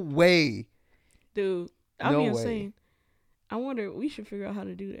no way. Dude, I'll No be way. insane. I wonder, we should figure out how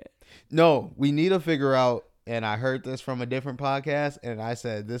to do that. No, we need to figure out, and I heard this from a different podcast, and I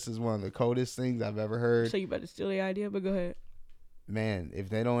said this is one of the coldest things I've ever heard. So you better steal the idea, but go ahead. Man, if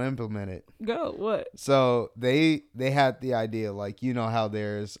they don't implement it. Go, what? So they had the idea, like, you know how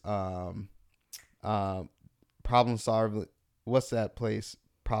there's problem solving, what's that place?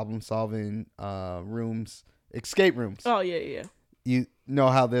 Problem solving rooms, escape rooms. Oh, yeah. You know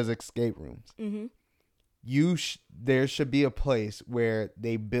how there's escape rooms. Mm-hmm. There should be a place where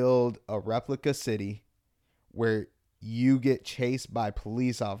they build a replica city where you get chased by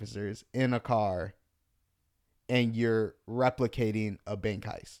police officers in a car and you're replicating a bank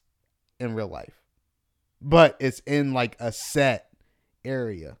heist in real life. But it's in like a set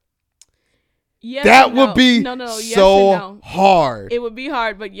area. Yes That and no. would be no, yes so and no. hard. It would be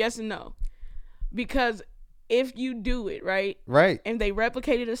hard, but yes and no. Because if you do it, right, Right. and they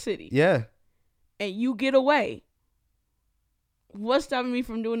replicated a city, Yeah. and you get away, what's stopping me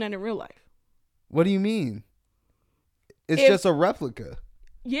from doing that in real life? What do you mean? It's If- just a replica.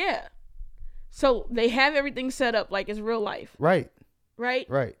 Yeah. So they have everything set up like it's real life, Right. right?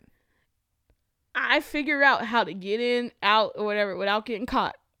 Right. I figure out how to get in, out, or whatever without getting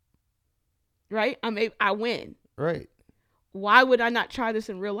caught. Right? I win. Right. Why would I not try this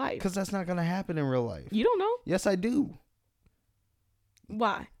in real life? Because that's not going to happen in real life. You don't know Yes, I do.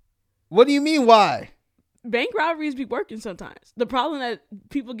 why. What do you mean, why? Bank robberies be working sometimes. The problem that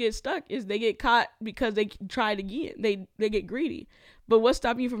people get stuck is they get caught because they try it again. They get greedy. But what's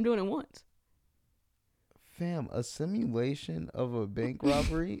stopping you from doing it once? Fam, a simulation of a bank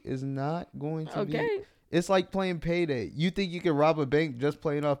robbery is not going to be. Okay. It's like playing Payday. You think you can rob a bank just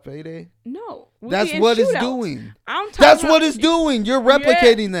playing off Payday? No. We That's be in what it's shootouts. doing. I'm talking That's about- what it's doing. You're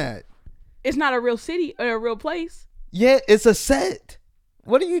replicating that. It's not a real city or a real place. Yeah, it's a set.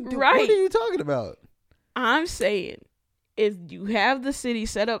 What are you doing? Right. What are you talking about? I'm saying if you have the city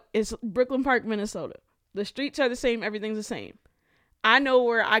set up, it's Brooklyn Park, Minnesota. The streets are the same. Everything's the same. I know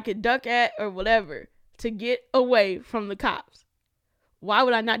where I could duck at or whatever to get away from the cops. Why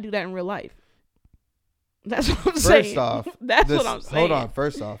would I not do that in real life? That's what I'm saying. First off, That's what I'm saying. Hold on.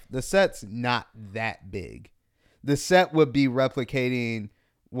 First off, the set's not that big. The set would be replicating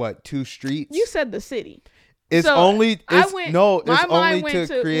what, 2 streets? You said the city. It's So, only. It's, I went. no. It's my mind only went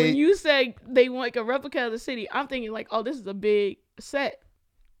to create. when you said they want like a replica of the city. I'm thinking like, oh, this is a big set.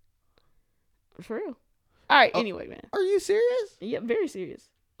 For real. All right. Anyway, man. Are you serious? Yeah, very serious.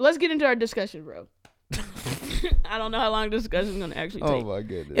 Let's get into our discussion, bro. I don't know how long the discussion is gonna actually take. Oh my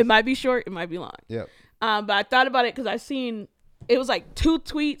goodness. It might be short. It might be long. Yep. But I thought about it because I seen it was like 2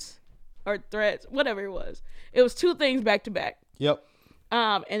 tweets or threads, whatever it was. It was 2 things back to back. Yep.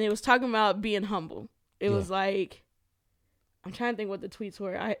 And it was talking about being humble. It was like, I'm trying to think what the tweets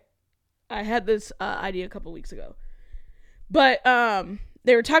were. I had this idea a couple weeks ago, but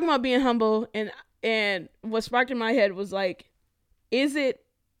they were talking about being humble, and what sparked in my head was like, is it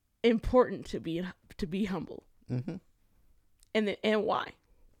important to be humble? Mm-hmm. And why?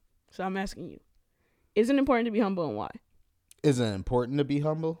 So I'm asking you, is it important to be humble, and why? Is it important to be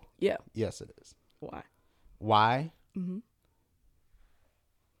humble? Yeah. Yes, it is. Why? Why? Mm-hmm.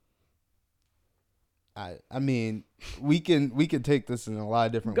 I mean, we can take this in a lot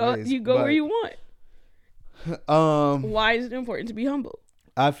of different ways. You go where you want. Um, Why is it important to be humble?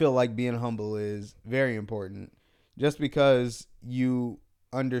 I feel like being humble is very important, just because you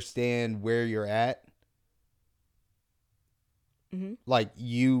understand where you're at. Mm-hmm. Like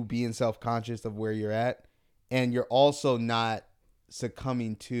you being self-conscious of where you're at, and you're also not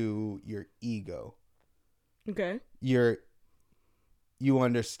succumbing to your ego. Okay. You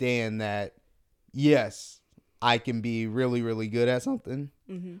understand that, yes, I can be really, really good at something,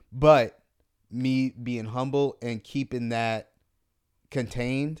 Mm-hmm. but me being humble and keeping that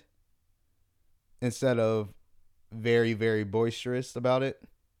contained instead of very, very boisterous about it.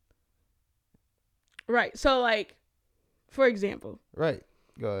 Right. So, like, for example, Right.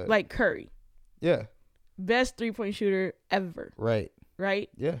 Go ahead. like Curry, Yeah. best 3-point shooter ever, Right. right?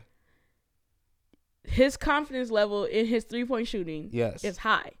 Yeah. His confidence level in his 3-point shooting Yes. is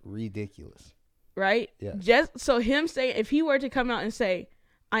high, Ridiculous. right? Yes. Just so him saying, if he were to come out and say,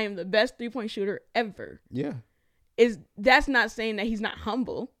 I am the best 3-point shooter ever. Yeah. That's not saying that he's not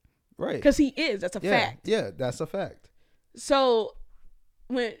humble, Right. because he is. That's a fact. Yeah, that's a fact. So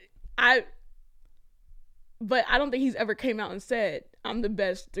but I don't think he's ever came out and said, I'm the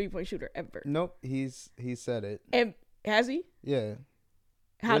best 3-point shooter ever. Nope, he said it. And has he? Yeah.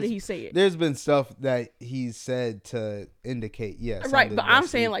 How did he say it? There's been stuff that he's said to indicate, yes. Right, but I'm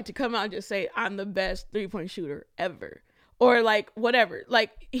saying, like, to come out and just say, I'm the best 3-point shooter ever. Or, like, whatever.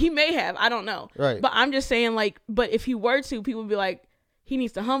 Like, he may have. I don't know. Right. But I'm just saying, like, but if he were to, people would be like, he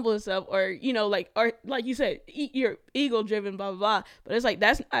needs to humble himself. Or, you know, like, or like you said, you're ego-driven, blah, blah, blah. But it's like,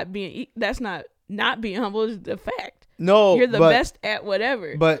 that's not being humble. Is the fact. No, you're the best at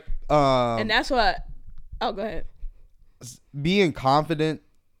whatever. But, and that's what, oh, go ahead. Being confident,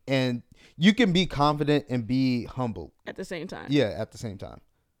 and you can be confident and be humble At the same time. Yeah, at the same time.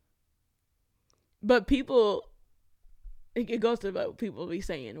 But people, it goes to what people be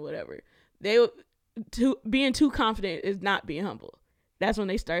saying, whatever. Being too confident is not being humble. That's when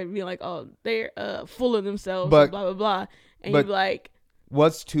they start being like, oh, they're full of themselves, blah, blah, blah. And you're like,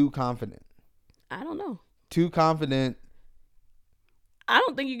 what's too confident? I don't know. Too confident. I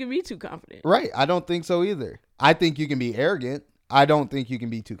don't think you can be too confident. Right. I don't think so either. I think you can be arrogant. I don't think you can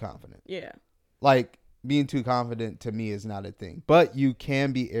be too confident. Yeah. Like, being too confident to me is not a thing. But you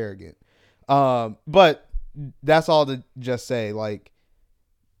can be arrogant. But that's all to just say, like,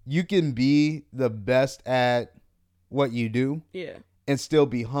 you can be the best at what you do. Yeah. And still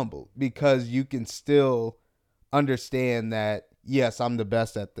be humble, because you can still understand that, yes, I'm the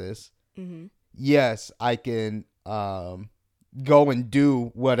best at this. Mm-hmm. Yes, I can go and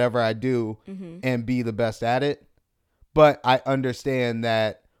do whatever I do and be the best at it. But I understand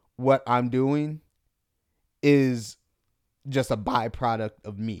that what I'm doing is just a byproduct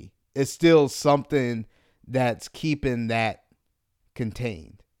of me. It's still something that's keeping that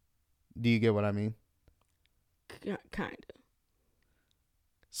contained. Do you get what I mean? Kind of.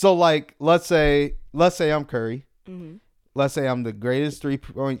 So, like, let's say I'm Curry. Mm-hmm. Let's say I'm the greatest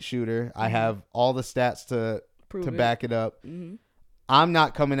 3-point shooter. I have all the stats to back it up. Mm-hmm. I'm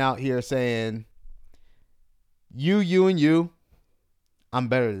not coming out here saying, you, and you, I'm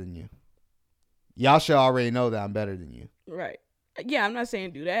better than you. Y'all should already know that I'm better than you. Right. Yeah, I'm not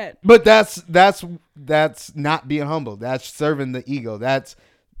saying do that. But that's not being humble. That's serving the ego. That's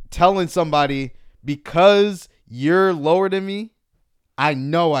telling somebody, because you're lower than me, I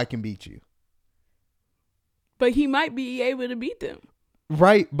know I can beat you. But he might be able to beat them.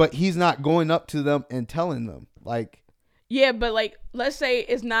 Right, but he's not going up to them and telling them. Like, yeah, but like, let's say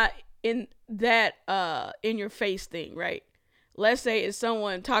it's not in that in your face thing, right? Let's say it's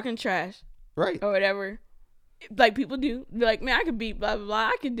someone talking trash, right, or whatever, like people do. Be like, man, I could beat blah blah blah.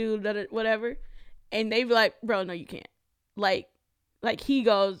 I could do that, whatever, and they be like, bro, no, you can't. Like he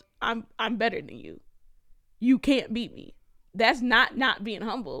goes, I'm better than you. You can't beat me. That's not being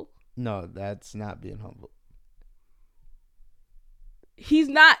humble. No, that's not being humble.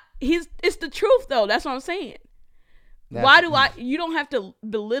 It's the truth though. That's what I'm saying. You don't have to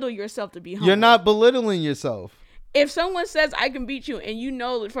belittle yourself to be humble. You're not belittling yourself. If someone says I can beat you and you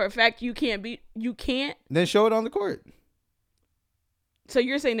know for a fact you can't, then show it on the court. So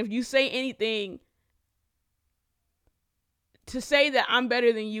you're saying if you say anything to say that I'm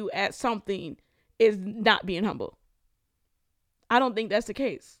better than you at something is not being humble. I don't think that's the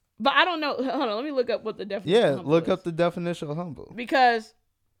case. But I don't know. Hold on, let me look up what the definition of humble look is. up the definition of humble. Because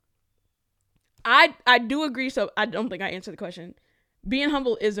I do agree, so I don't think I answered the question. Being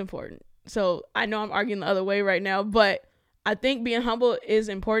humble is important. So I know I'm arguing the other way right now, but I think being humble is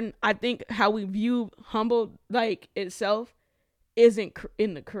important. I think how we view humble, like, itself isn't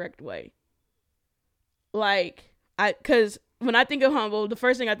in the correct way. Like, because when I think of humble, the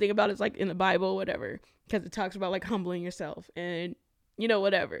first thing I think about is like in the Bible, whatever, because it talks about like humbling yourself and, you know,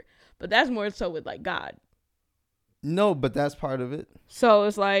 whatever. But that's more so with like God. No, but that's part of it. So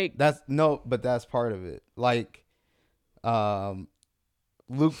it's like that's part of it. Like,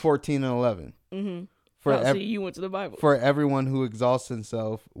 Luke 14:11. Mm-hmm. See, you went to the Bible. For everyone who exalts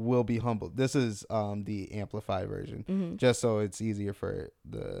himself will be humbled. This is the amplified version, just so it's easier for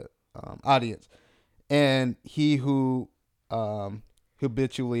the audience. And he who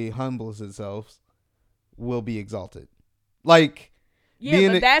habitually humbles himself will be exalted. Like,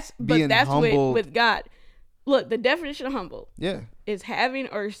 yeah, that's humble, with God. Look, the definition of humble, is having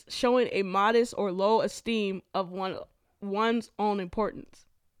or showing a modest or low esteem of one's own importance.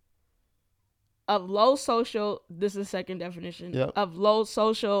 Of low social, this is the second definition, of low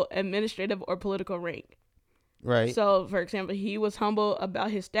social, administrative, or political rank. Right. So, for example, he was humble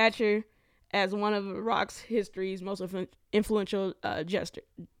about his stature as one of rock's history's most influential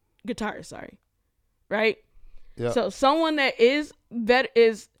guitarists. Sorry, right? Yeah. So someone that is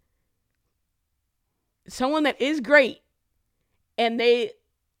great, and they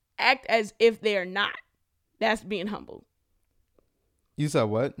act as if they are not. That's being humble. You said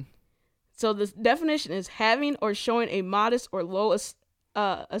what? So the definition is having or showing a modest or low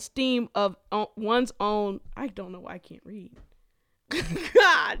esteem of one's own. I don't know why I can't read.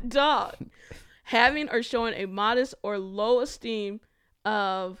 God, dog. Having or showing a modest or low esteem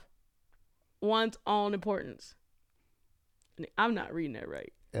of one's own importance. I'm not reading that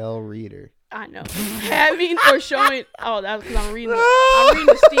right. L reader. I know. Having or showing. Oh, that's because I'm reading. I'm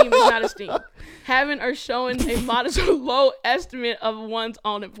reading esteem, it's not esteem. Having or showing a modest or low estimate of one's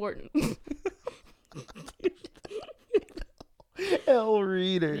own importance. L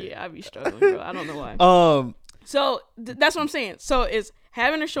reader. Yeah, I be struggling, bro. I don't know why. So that's what I'm saying. So it's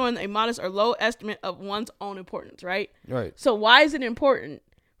having or showing a modest or low estimate of one's own importance, right? Right. So why is it important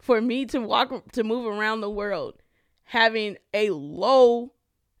for me to move around the world having a low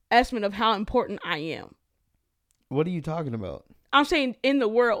estimate of how important I am? What are you talking about? I'm saying in the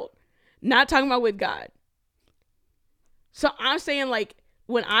world, not talking about with God. So I'm saying, like,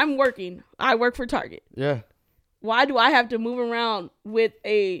 when I'm working, I work for Target. Yeah. Why do I have to move around with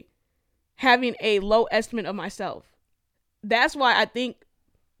having a low estimate of myself? That's why I think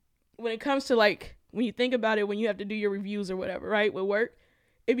when it comes to, like, when you think about it, when you have to do your reviews or whatever, right, with work,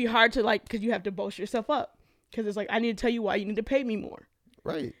 it'd be hard to, like, because you have to boast yourself up. Because it's like, I need to tell you why you need to pay me more.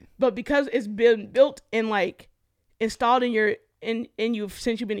 Right. But because it's been built and, like, installed in you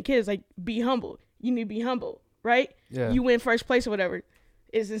since you've been a kid, it's like, be humble. You need to be humble, right? Yeah. You win first place or whatever.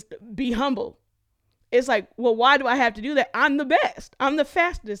 It's just be humble. It's like, well, why do I have to do that? I'm the best. I'm the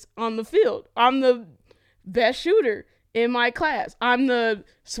fastest on the field. I'm the best shooter in my class. I'm the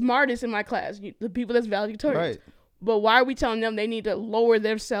smartest in my class. The people that's valedictorian. Right. But why are we telling them they need to lower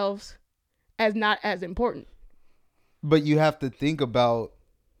themselves as not as important? But you have to think about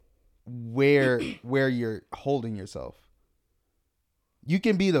where you're holding yourself. You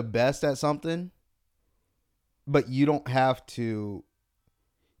can be the best at something, but you don't have to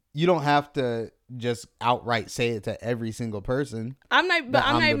just outright say it to every single person. I'm not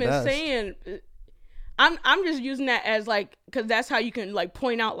even best. saying. I'm just using that as, like, because that's how you can, like,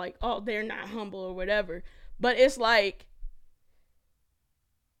 point out, like, oh, they're not humble or whatever. But it's like,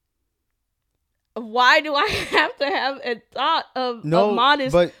 why do I have to have a thought of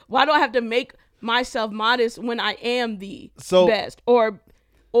modest? But why do I have to make myself modest when I am the So- best? Or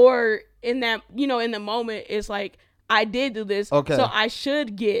in that, in the moment, it's like, I did do this, Okay. so I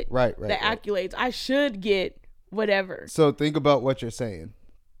should get Right, the accolades. I should get whatever. So think about what you're saying.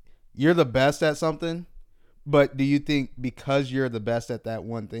 You're the best at something, but do you think because you're the best at that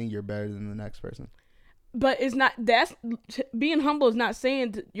one thing, you're better than the next person? But it's not. That's being humble is not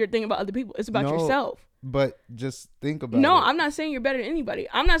saying you're thinking about other people. It's about No, yourself. But just think about it. No, I'm not saying you're better than anybody.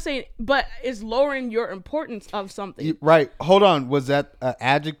 I'm not saying, but it's lowering your importance of something. Right. Hold on. Was that an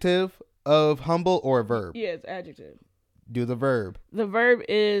adjective of humble or a verb? Yeah, it's adjective. Do the verb. The verb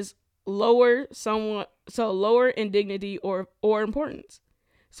is lower someone, so lower in dignity or importance.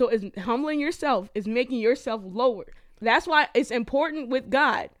 So it's humbling yourself, is making yourself lower. That's why it's important with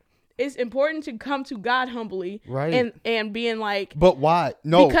God. It's important to come to God humbly, Right. and being like, But why?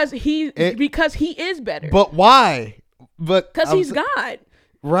 No. because he is better. But why? But Because he's God.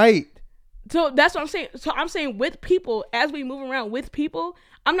 Right. So that's what I'm saying. So I'm saying with people, as we move around with people,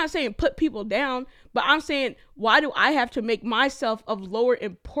 I'm not saying put people down, but I'm saying, why do I have to make myself of lower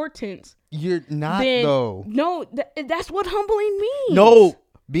importance? You're not than, though. No, that's what humbling means. No.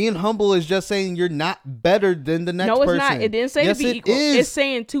 Being humble is just saying you're not better than the next person. No, it's not. It didn't say yes, to be it equal. is. It's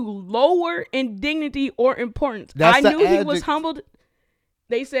saying to lower in dignity or importance. That's I the knew he was adjective. humbled.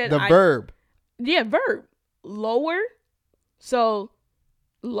 They said The verb. Yeah, verb. Lower. So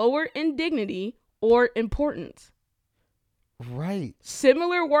lower in dignity or importance. Right.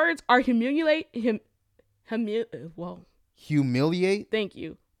 Similar words are humiliate. Humiliate. Thank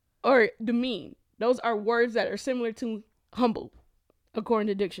you. Or demean. Those are words that are similar to humble, according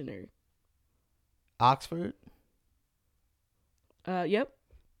to dictionary. Oxford. Yep.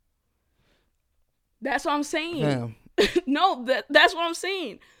 That's what I'm saying. Damn. No, that's what I'm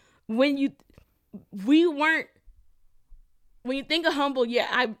saying. When you think of humble,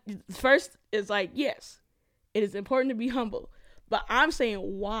 first it's like, yes, it is important to be humble. But I'm saying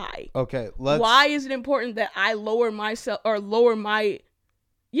why? Okay, Why is it important that I lower myself or lower my?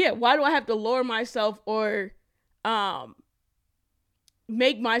 Yeah, why do I have to lower myself or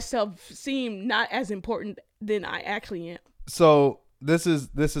make myself seem not as important than I actually am? So this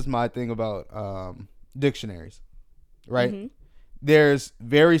is my thing about dictionaries, right? Mm-hmm. There's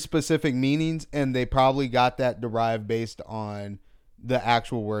very specific meanings, and they probably got that derived based on the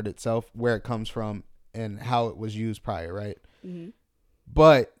actual word itself, where it comes from, and how it was used prior, right? Mm-hmm.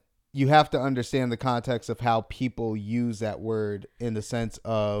 But you have to understand the context of how people use that word in the sense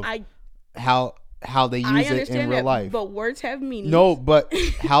of how they use it in real life. But words have meanings. No, but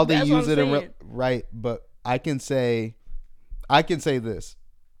how they That's use what it I'm in real saying. right. But I can say this.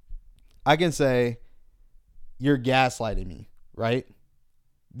 I can say you're gaslighting me, right?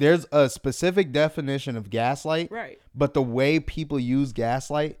 There's a specific definition of gaslight, Right. but the way people use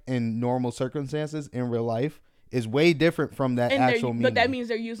gaslight in normal circumstances in real life is way different from that And actual meaning. but that means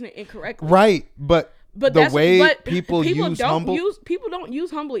they're using it incorrectly. Right, but the that's, way but people use humble, people don't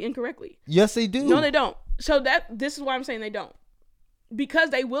use humbly incorrectly. yes, they do. No, they don't. So this is why I'm saying they don't. Because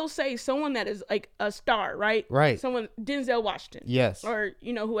they will say someone that is like a star, right? Right. Someone, Denzel Washington. Yes. Or,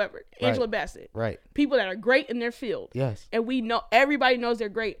 whoever. Angela Bassett. Right. People that are great in their field. Yes. And we know, everybody knows they're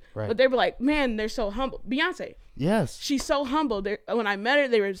great. Right. But they were like, man, they're so humble. Beyonce. Yes. She's so humble. When I met her,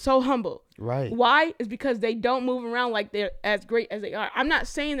 they were so humble. Right. Why? It's because they don't move around like they're as great as they are. I'm not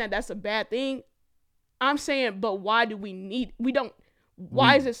saying that that's a bad thing. I'm saying, but why do we need,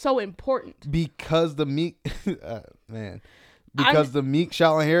 why is it so important? Because the meek, man, because the meek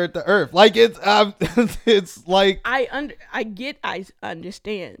shall inherit the earth. Like it's like I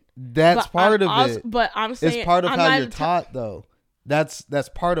understand. that's But part I'm of also- it. But I'm saying It's part of I'm how not you're taught, though. That's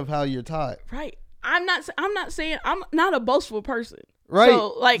part of how you're taught. Right. I'm not saying I'm not a boastful person. Right.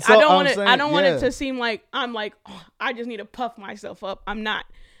 So like So I don't I'm want it. saying, I don't want yeah. it to seem like I'm like, oh, I just need to puff myself up. I'm not.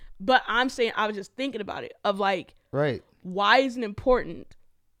 But I'm saying I was just thinking about it of like, Right. why is it important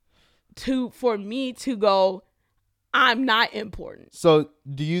for me to go, I'm not important. So,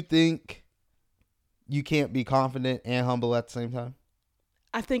 do you think you can't be confident and humble at the same time?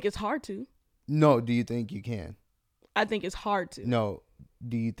 I think it's hard to. No. Do you think you can? I think it's hard to. No.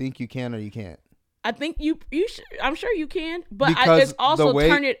 Do you think you can or you can't? I think you should, I'm sure you can, but Because it's also the way-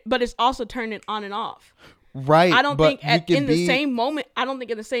 turn it on and off. Right. I don't but think you can in the be- same moment. I don't think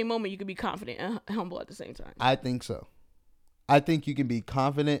in the same moment you can be confident and humble at the same time. I think so. I think you can be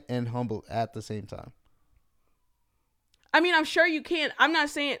confident and humble at the same time. I mean, I'm sure you can. I'm not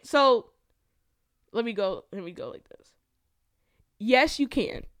saying so. Let me go like this. Yes, you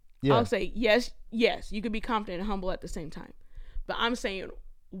can. Yeah. I'll say yes. You can be confident and humble at the same time. But I'm saying,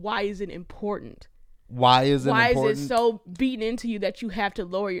 why is it important? Why is it Why important? is it so beaten into you that you have to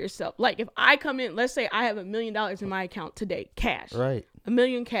lower yourself? Like if I come in, let's say I have $1 million in my account today, cash. Right. $1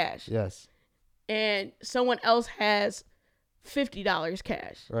 million cash. Yes. And someone else has $50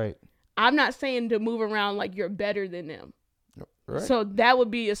 cash. Right. I'm not saying to move around like you're better than them. Right. So that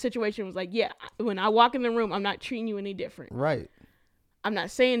would be a situation was like, yeah, when I walk in the room, I'm not treating you any different. Right. I'm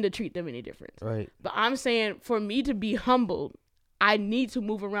not saying to treat them any different. Right. But I'm saying for me to be humbled, I need to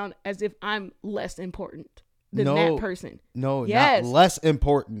move around as if I'm less important than that person. No, Yes. not less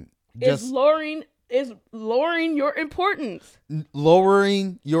important. It's Just lowering your importance.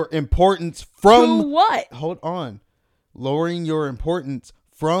 lowering your importance from To what? Hold on. Lowering your importance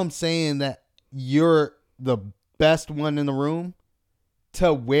from saying that you're the best one in the room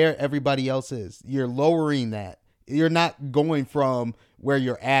to where everybody else is. You're lowering that. You're not going from where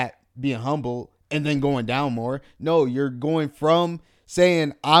you're at being humble and then going down more. No, you're going from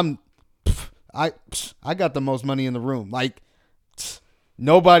saying I got the most money in the room. Like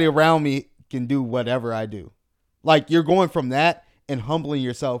nobody around me can do whatever I do. Like you're going from that and humbling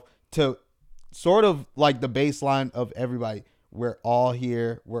yourself to sort of like the baseline of everybody. We're all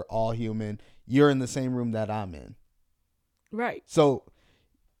here. We're all human. You're in the same room that I'm in. Right. So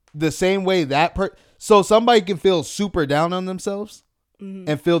the same way so somebody can feel super down on themselves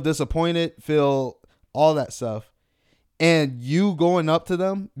and feel disappointed, feel all that stuff. And you going up to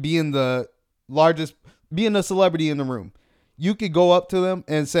them, being a celebrity in the room, you could go up to them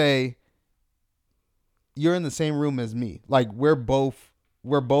and say, you're in the same room as me. Like we're both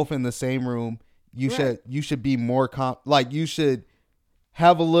in the same room. You should be more you should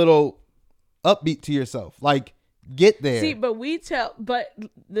have a little upbeat to yourself. Like get there. See, but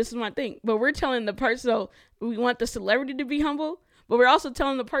this is my thing. But we're telling the person, so we want the celebrity to be humble, but we're also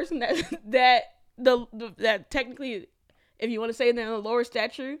telling the person that technically, if you want to say they're in a lower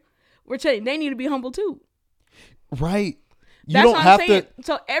stature, we're telling they need to be humble too. Right. You That's don't what have I'm saying. to.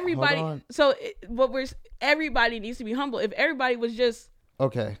 So everybody, Hold on. everybody needs to be humble. If everybody was just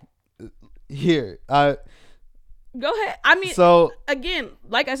Okay. Here. go ahead. I mean, So again,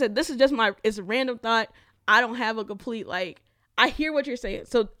 like I said, this is just it's a random thought. I don't have a complete I hear what you're saying.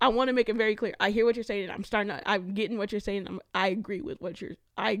 So I want to make it very clear. I hear what you're saying. I'm getting what you're saying. I agree with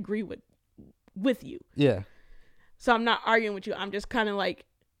with you. Yeah. So I'm not arguing with you. I'm just kind of like,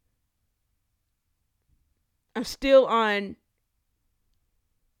 I'm still on.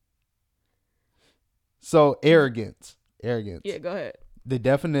 So arrogance. Yeah, go ahead. The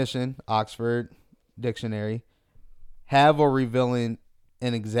definition, Oxford Dictionary, have or revealing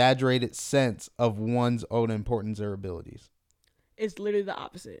an exaggerated sense of one's own importance or abilities. It's literally the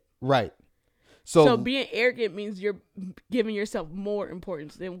opposite. Right. So being arrogant means you're giving yourself more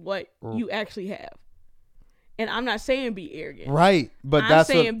importance than what you actually have. And I'm not saying be arrogant. Right. But I'm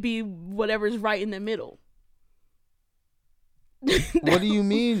saying be whatever's right in the middle. What do you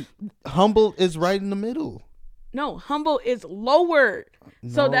mean? Humble is right in the middle. No, humble is lower.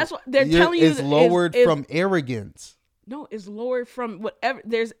 So that's what they're telling you. It's lowered from arrogance. No, it's lowered from whatever.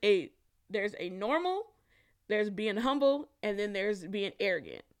 There's a normal, there's being humble, and then there's being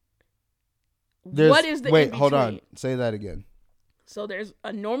arrogant. What is the wait? Hold on. Say that again. So there's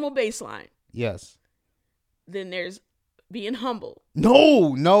a normal baseline. Yes. Then there's being humble.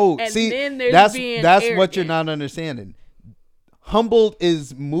 No. And See, then there's that's arrogant. what you're not understanding. Humbled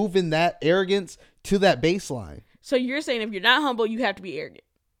is moving that arrogance to that baseline. So you're saying if you're not humble, you have to be arrogant.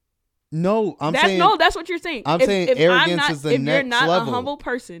 No, that's what you're saying. I'm saying arrogance is the next level. If you're not a humble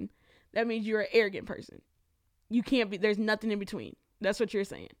person, that means you're an arrogant person. You can't be. There's nothing in between. That's what you're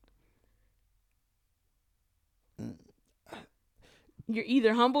saying. You're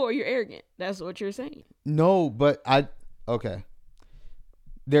either humble or you're arrogant. That's what you're saying. No, but okay.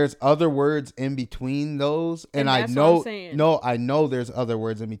 There's other words in between those, and I know. No, I know there's other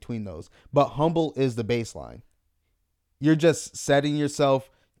words in between those, but humble is the baseline. You're just setting yourself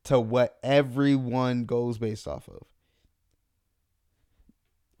to what everyone goes based off of.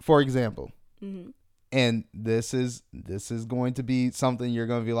 For example, and this is going to be something you're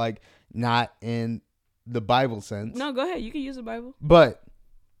going to be like, not in the Bible sense. No, go ahead. You can use the Bible. But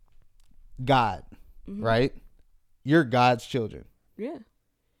God, right? You're God's children. Yeah.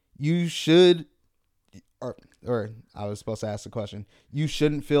 You should, or I was supposed to ask the question. You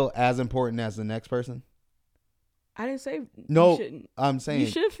shouldn't feel as important as the next person. I didn't say no. You shouldn't. I'm saying you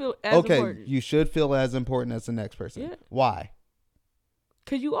should feel as important. Okay, you should feel as important as the next person. Yeah. Why?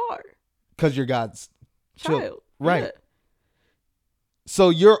 Because you are. Because you're God's child. Right. Yeah. So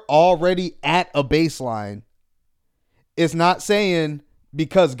you're already at a baseline. It's not saying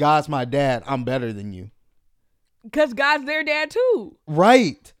because God's my dad, I'm better than you. Because God's their dad too.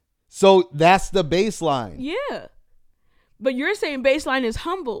 Right. So that's the baseline. Yeah. But you're saying baseline is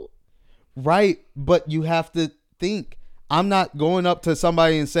humble. Right. But you have to think. I'm not going up to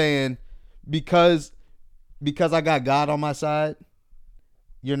somebody and saying, because I got God on my side,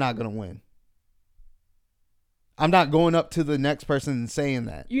 you're not going to win. I'm not going up to the next person and saying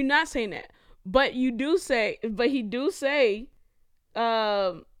that. You're not saying that. But he do say,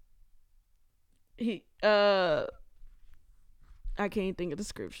 I can't think of the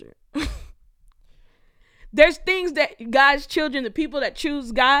scripture. There's things that God's children, the people that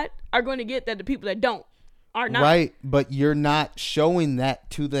choose God, are going to get that the people that don't are not. Right, but you're not showing that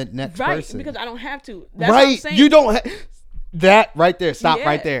to the next person. Right, because I don't have to. That's right, what I'm saying. You don't that right there. Stop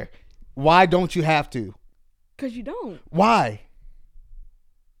right there. Why don't you have to? Because you don't. Why?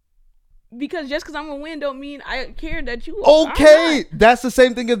 Because just because I'm going to win don't mean I care that you okay, that's the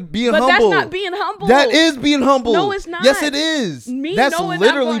same thing as being humble. But that's not being humble. That is being humble. No, it's not. Yes, it is. That's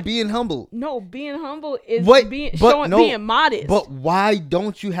literally being humble. No, being humble is being modest. But why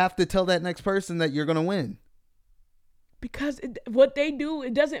don't you have to tell that next person that you're going to win? Because what they do,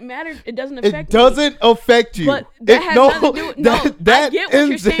 it doesn't matter. It doesn't affect me. It doesn't affect you. But that has nothing to do with... No, I get what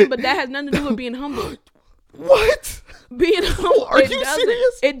you're saying, but that has nothing to do with being humble. What? Being humble, Are you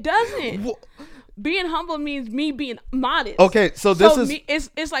serious? It doesn't. Being humble means me being modest. Okay, so this is...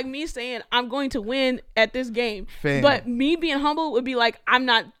 It's like me saying, I'm going to win at this game. Fam. But me being humble would be like, I'm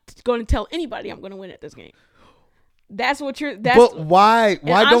not going to tell anybody I'm going to win at this game. That's what you're... But why?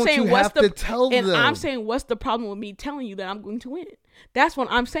 Why don't you have to tell them? And I'm saying, what's the problem with me telling you that I'm going to win? That's what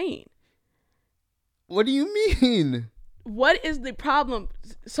I'm saying. What do you mean? What is the problem?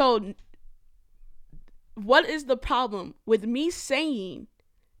 So... What is the problem with me saying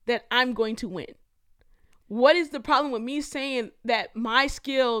that I'm going to win? What is the problem with me saying that my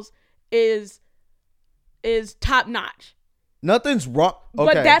skills is top notch? Nothing's wrong.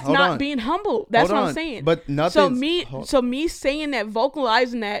 Okay, but that's not being humble. That's what I'm saying. But nothing. So me saying that,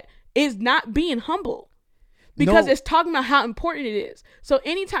 vocalizing that is not being humble. because No. it's talking about how important it is. So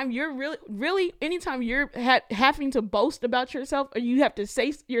anytime you're really, anytime you're having to boast about yourself, or you have to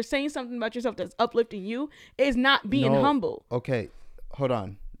say you're saying something about yourself that's uplifting you, is not being No. humble. Okay, hold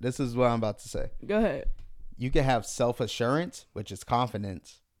on. This is what I'm about to say. Go ahead. You can have self-assurance, which is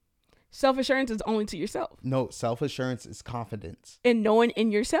confidence. Self-assurance is only to yourself No, self-assurance is confidence. and knowing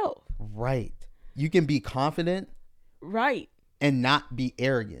in yourself. Right. You can be confident Right. and not be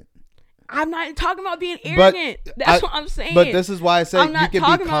arrogant. I'm not talking about being But arrogant. That's what I'm saying. But this is why I said I'm you not can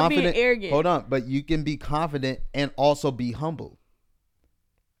talking be about being confident. arrogant. Hold on, but you can be confident and also be humble.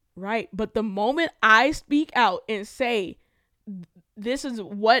 Right. But the moment I speak out and say, this is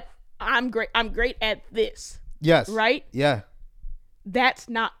what I'm great at this. Yes. Right? Yeah. That's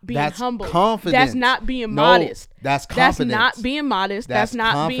not being That's humble. confidence. That's not being No, modest. that's That's confidence. not being modest. That's That's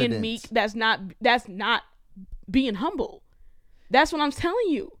not being confidence. meek. That's not being humble. That's what I'm telling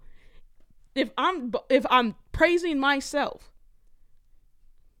you. If I'm praising myself,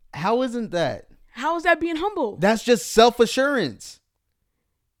 How isn't that? how is that being humble? That's just self-assurance.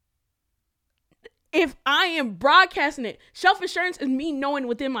 If I am broadcasting it, self-assurance is me knowing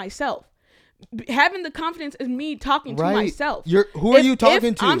within myself. Having the confidence is me talking to Right. myself. Who are you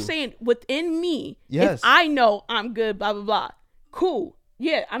talking to? I'm saying within me, Yes. if I know I'm good, blah, blah, blah. Cool.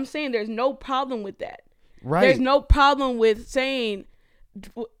 Yeah, I'm saying there's no problem with that. Right. There's no problem with saying,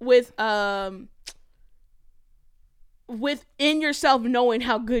 within yourself knowing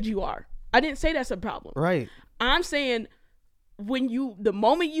how good you are. I didn't say that's a problem. Right. I'm saying the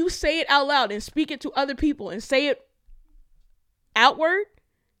moment you say it out loud and speak it to other people and say it outward,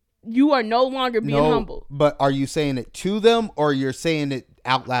 you are no longer being humble. But are you saying it to them or you're saying it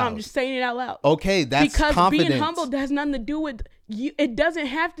out loud? I'm just saying it out loud. Okay, that's because confidence. being humble has nothing to do with you. It doesn't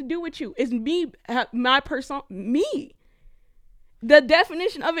have to do with you. It's me, my person, me. The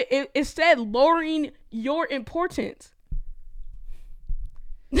definition of it said lowering your importance.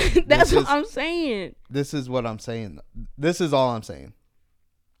 That's what I'm saying. This is what I'm saying. This is all I'm saying.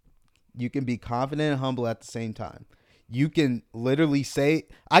 You can be confident and humble at the same time. You can literally say,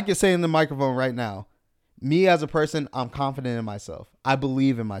 I can say in the microphone right now, me as a person, I'm confident in myself. I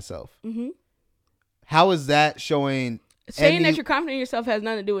believe in myself. Mm-hmm. How is that showing? Saying that you're confident in yourself has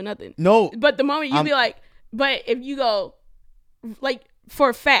nothing to do with nothing. No. But the moment you be like, but if you go, like, for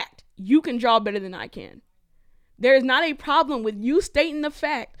a fact, you can draw better than I can. There is not a problem with you stating the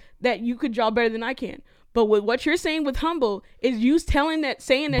fact that you could draw better than I can. But with what you're saying with humble is you saying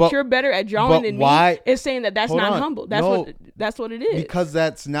that you're better at drawing than me is saying that that's not humble. That's what it is. Because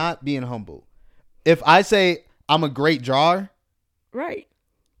that's not being humble. If I say I'm a great drawer, right.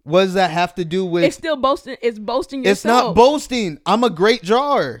 What does that have to do with? It's still boasting. It's boasting yourself. It's not boasting. I'm a great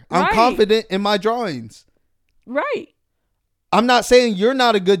drawer. I'm Right. confident in my drawings. Right. I'm not saying you're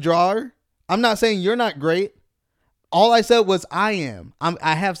not a good drawer. I'm not saying you're not great. All I said was I am.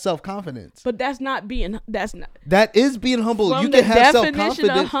 I have self-confidence. But that's not being. That's not. That is being humble. From You can the have definition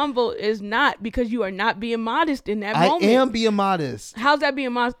self-confidence. of humble is not because you are not being modest in that I moment. am being modest How's that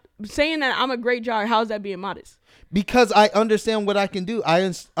being modest? Saying that I'm a great drawer, how's that being modest? because I understand what I can do.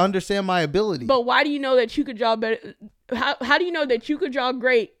 I understand my ability. But why do you know that you could draw better? How do you know that you could draw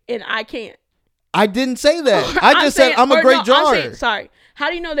great and I can't? I didn't say that. I just said I'm a great drawer. Sorry. How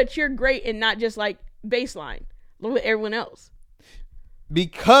do you know that you're great and not just like baseline with everyone else?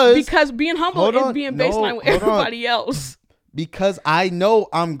 Because being humble is being baseline with everybody else. Because I know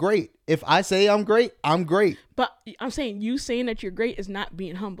I'm great. If I say I'm great, I'm great. But I'm saying you saying that you're great is not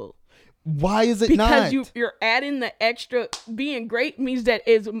being humble. Why is it Because not? you're adding the extra. Being great means that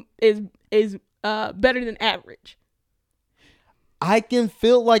is better than average. I can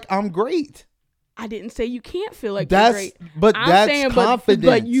feel like I'm great. I didn't say you can't feel like That's you're great. but I'm that's saying, confidence.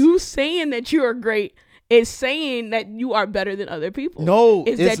 But you saying that you are great is saying that you are better than other people. No,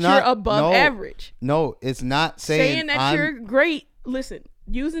 is it's that not. you're above No. average. No, it's not saying that you're great. Listen,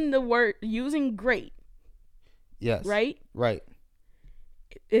 using great, yes, right,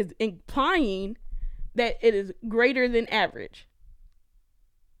 is implying that it is greater than average.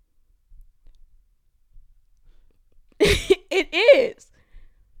 It is.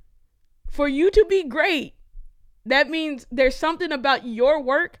 For you to be great, that means there's something about your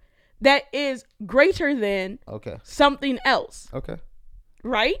work that is greater than something else. Okay.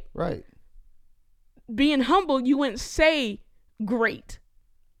 Right? Right. Being humble, you wouldn't say great.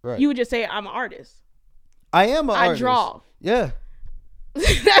 Right. You would just say, I'm an artist. I am an artist. I draw. Yeah.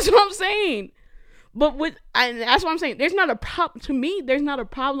 That's what I'm saying. But that's what I'm saying. There's not a problem. To me, there's not a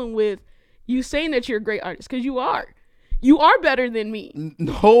problem with you saying that you're a great artist because you are. You are better than me.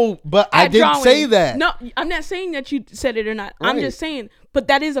 No, but I didn't say that. No, I'm not saying that you said it or not. Right. I'm just saying, but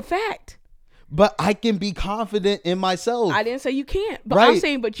that is a fact. But I can be confident in myself. I didn't say you can't, but I'm Right.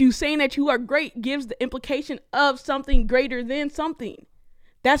 saying, but you saying that you are great gives the implication of something greater than something.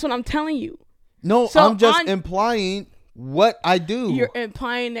 That's what I'm telling you. No, So I'm just implying what I do. You're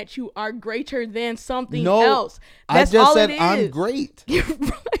implying that you are greater than something No, else. I That's just all said it I'm is. great. You're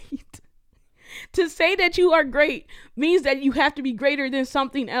right. To say that you are great means that you have to be greater than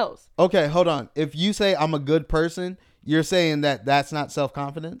something else. Okay, hold on. If you say I'm a good person, you're saying that that's not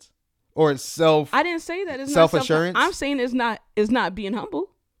self-confidence or it's I didn't say that. It's self-assurance? Not I'm saying it's not being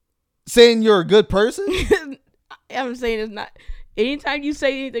humble. saying you're a good person? I'm saying it's not. Anytime you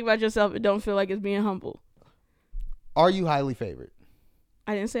say anything about yourself, it don't feel like it's being humble. Are you highly favored?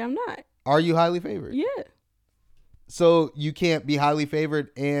 I didn't say I'm not. Are you highly favored? Yeah. So you can't be highly favored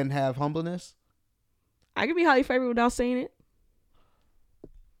and have humbleness? I can be highly favored without saying it.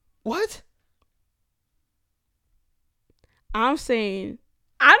 What? I'm saying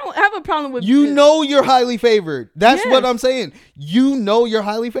I don't have a problem with You know you're highly favored. That's what Yes. I'm saying. You know you're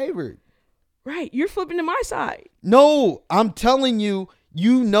highly favored. Right. You're flipping to my side. No, I'm telling you,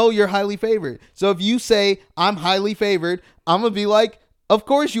 you know you're highly favored. So if you say I'm highly favored, I'm going to be like, of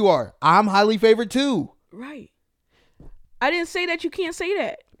course you are. I'm highly favored too. Right. I didn't say that you can't say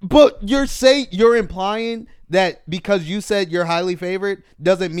that. But you're implying that because you said you're highly favored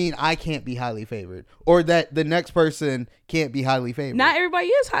doesn't mean I can't be highly favored or that the next person can't be highly favored. Not everybody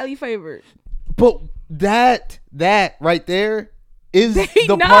is highly favored. But that right there is They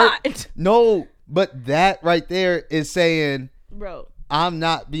the not. part. No, but that right there is saying Bro, I'm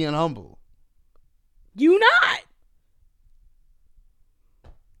not being humble. you not.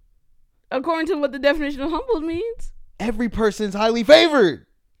 According to what the definition of humble means. Every person's highly favored.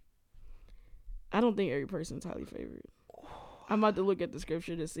 I don't think every person's highly favored. I'm about to look at the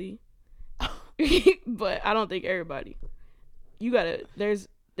scripture to see. But I don't think everybody. You gotta there's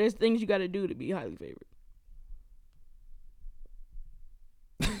things you gotta do to be highly favored.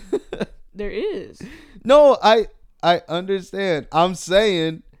 There is. No, I understand. I'm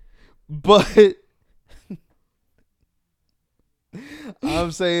saying, but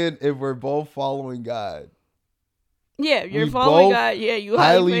I'm saying if we're both following God. Yeah, you're We following both God. Yeah, you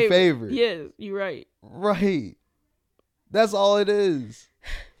highly favored. Yes, you're right. Right. That's all it is.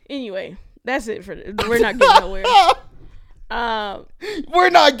 Anyway, that's it for this. We're not getting nowhere. We're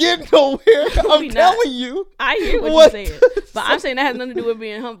not getting nowhere. I'm We not. telling you. I hear what What you're saying, but I'm saying that has nothing to do with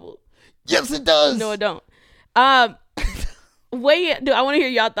being humble. Yes, it does. No, it don't. Wait, I want to hear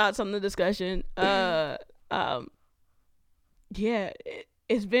y'all thoughts on the discussion. Yeah,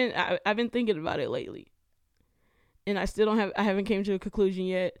 it's been. I've been thinking about it lately, and I still don't have. I haven't came to a conclusion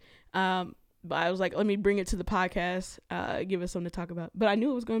yet. But I was like, let me bring it to the podcast. Give us something to talk about. But I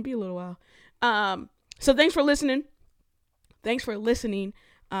knew it was going to be a little while. So thanks for listening.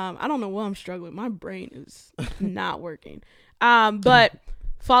 I don't know what I'm struggling. My brain is not working. But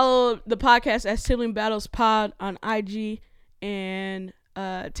follow the podcast at Sibling Battles Pod on IG and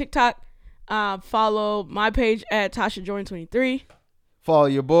TikTok. Follow my page at Tasha Jordan 23. Follow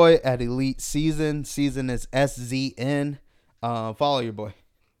your boy at Elite Season. Season is SZN. Follow your boy.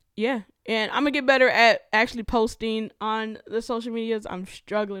 Yeah. And I'm going to get better at actually posting on the social medias. I'm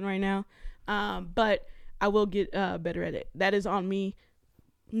struggling right now. But I will get better at it. That is on me,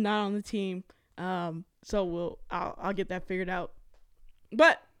 not on the team. So I'll get that figured out.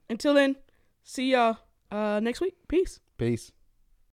 But until then, see y'all next week. Peace. Peace.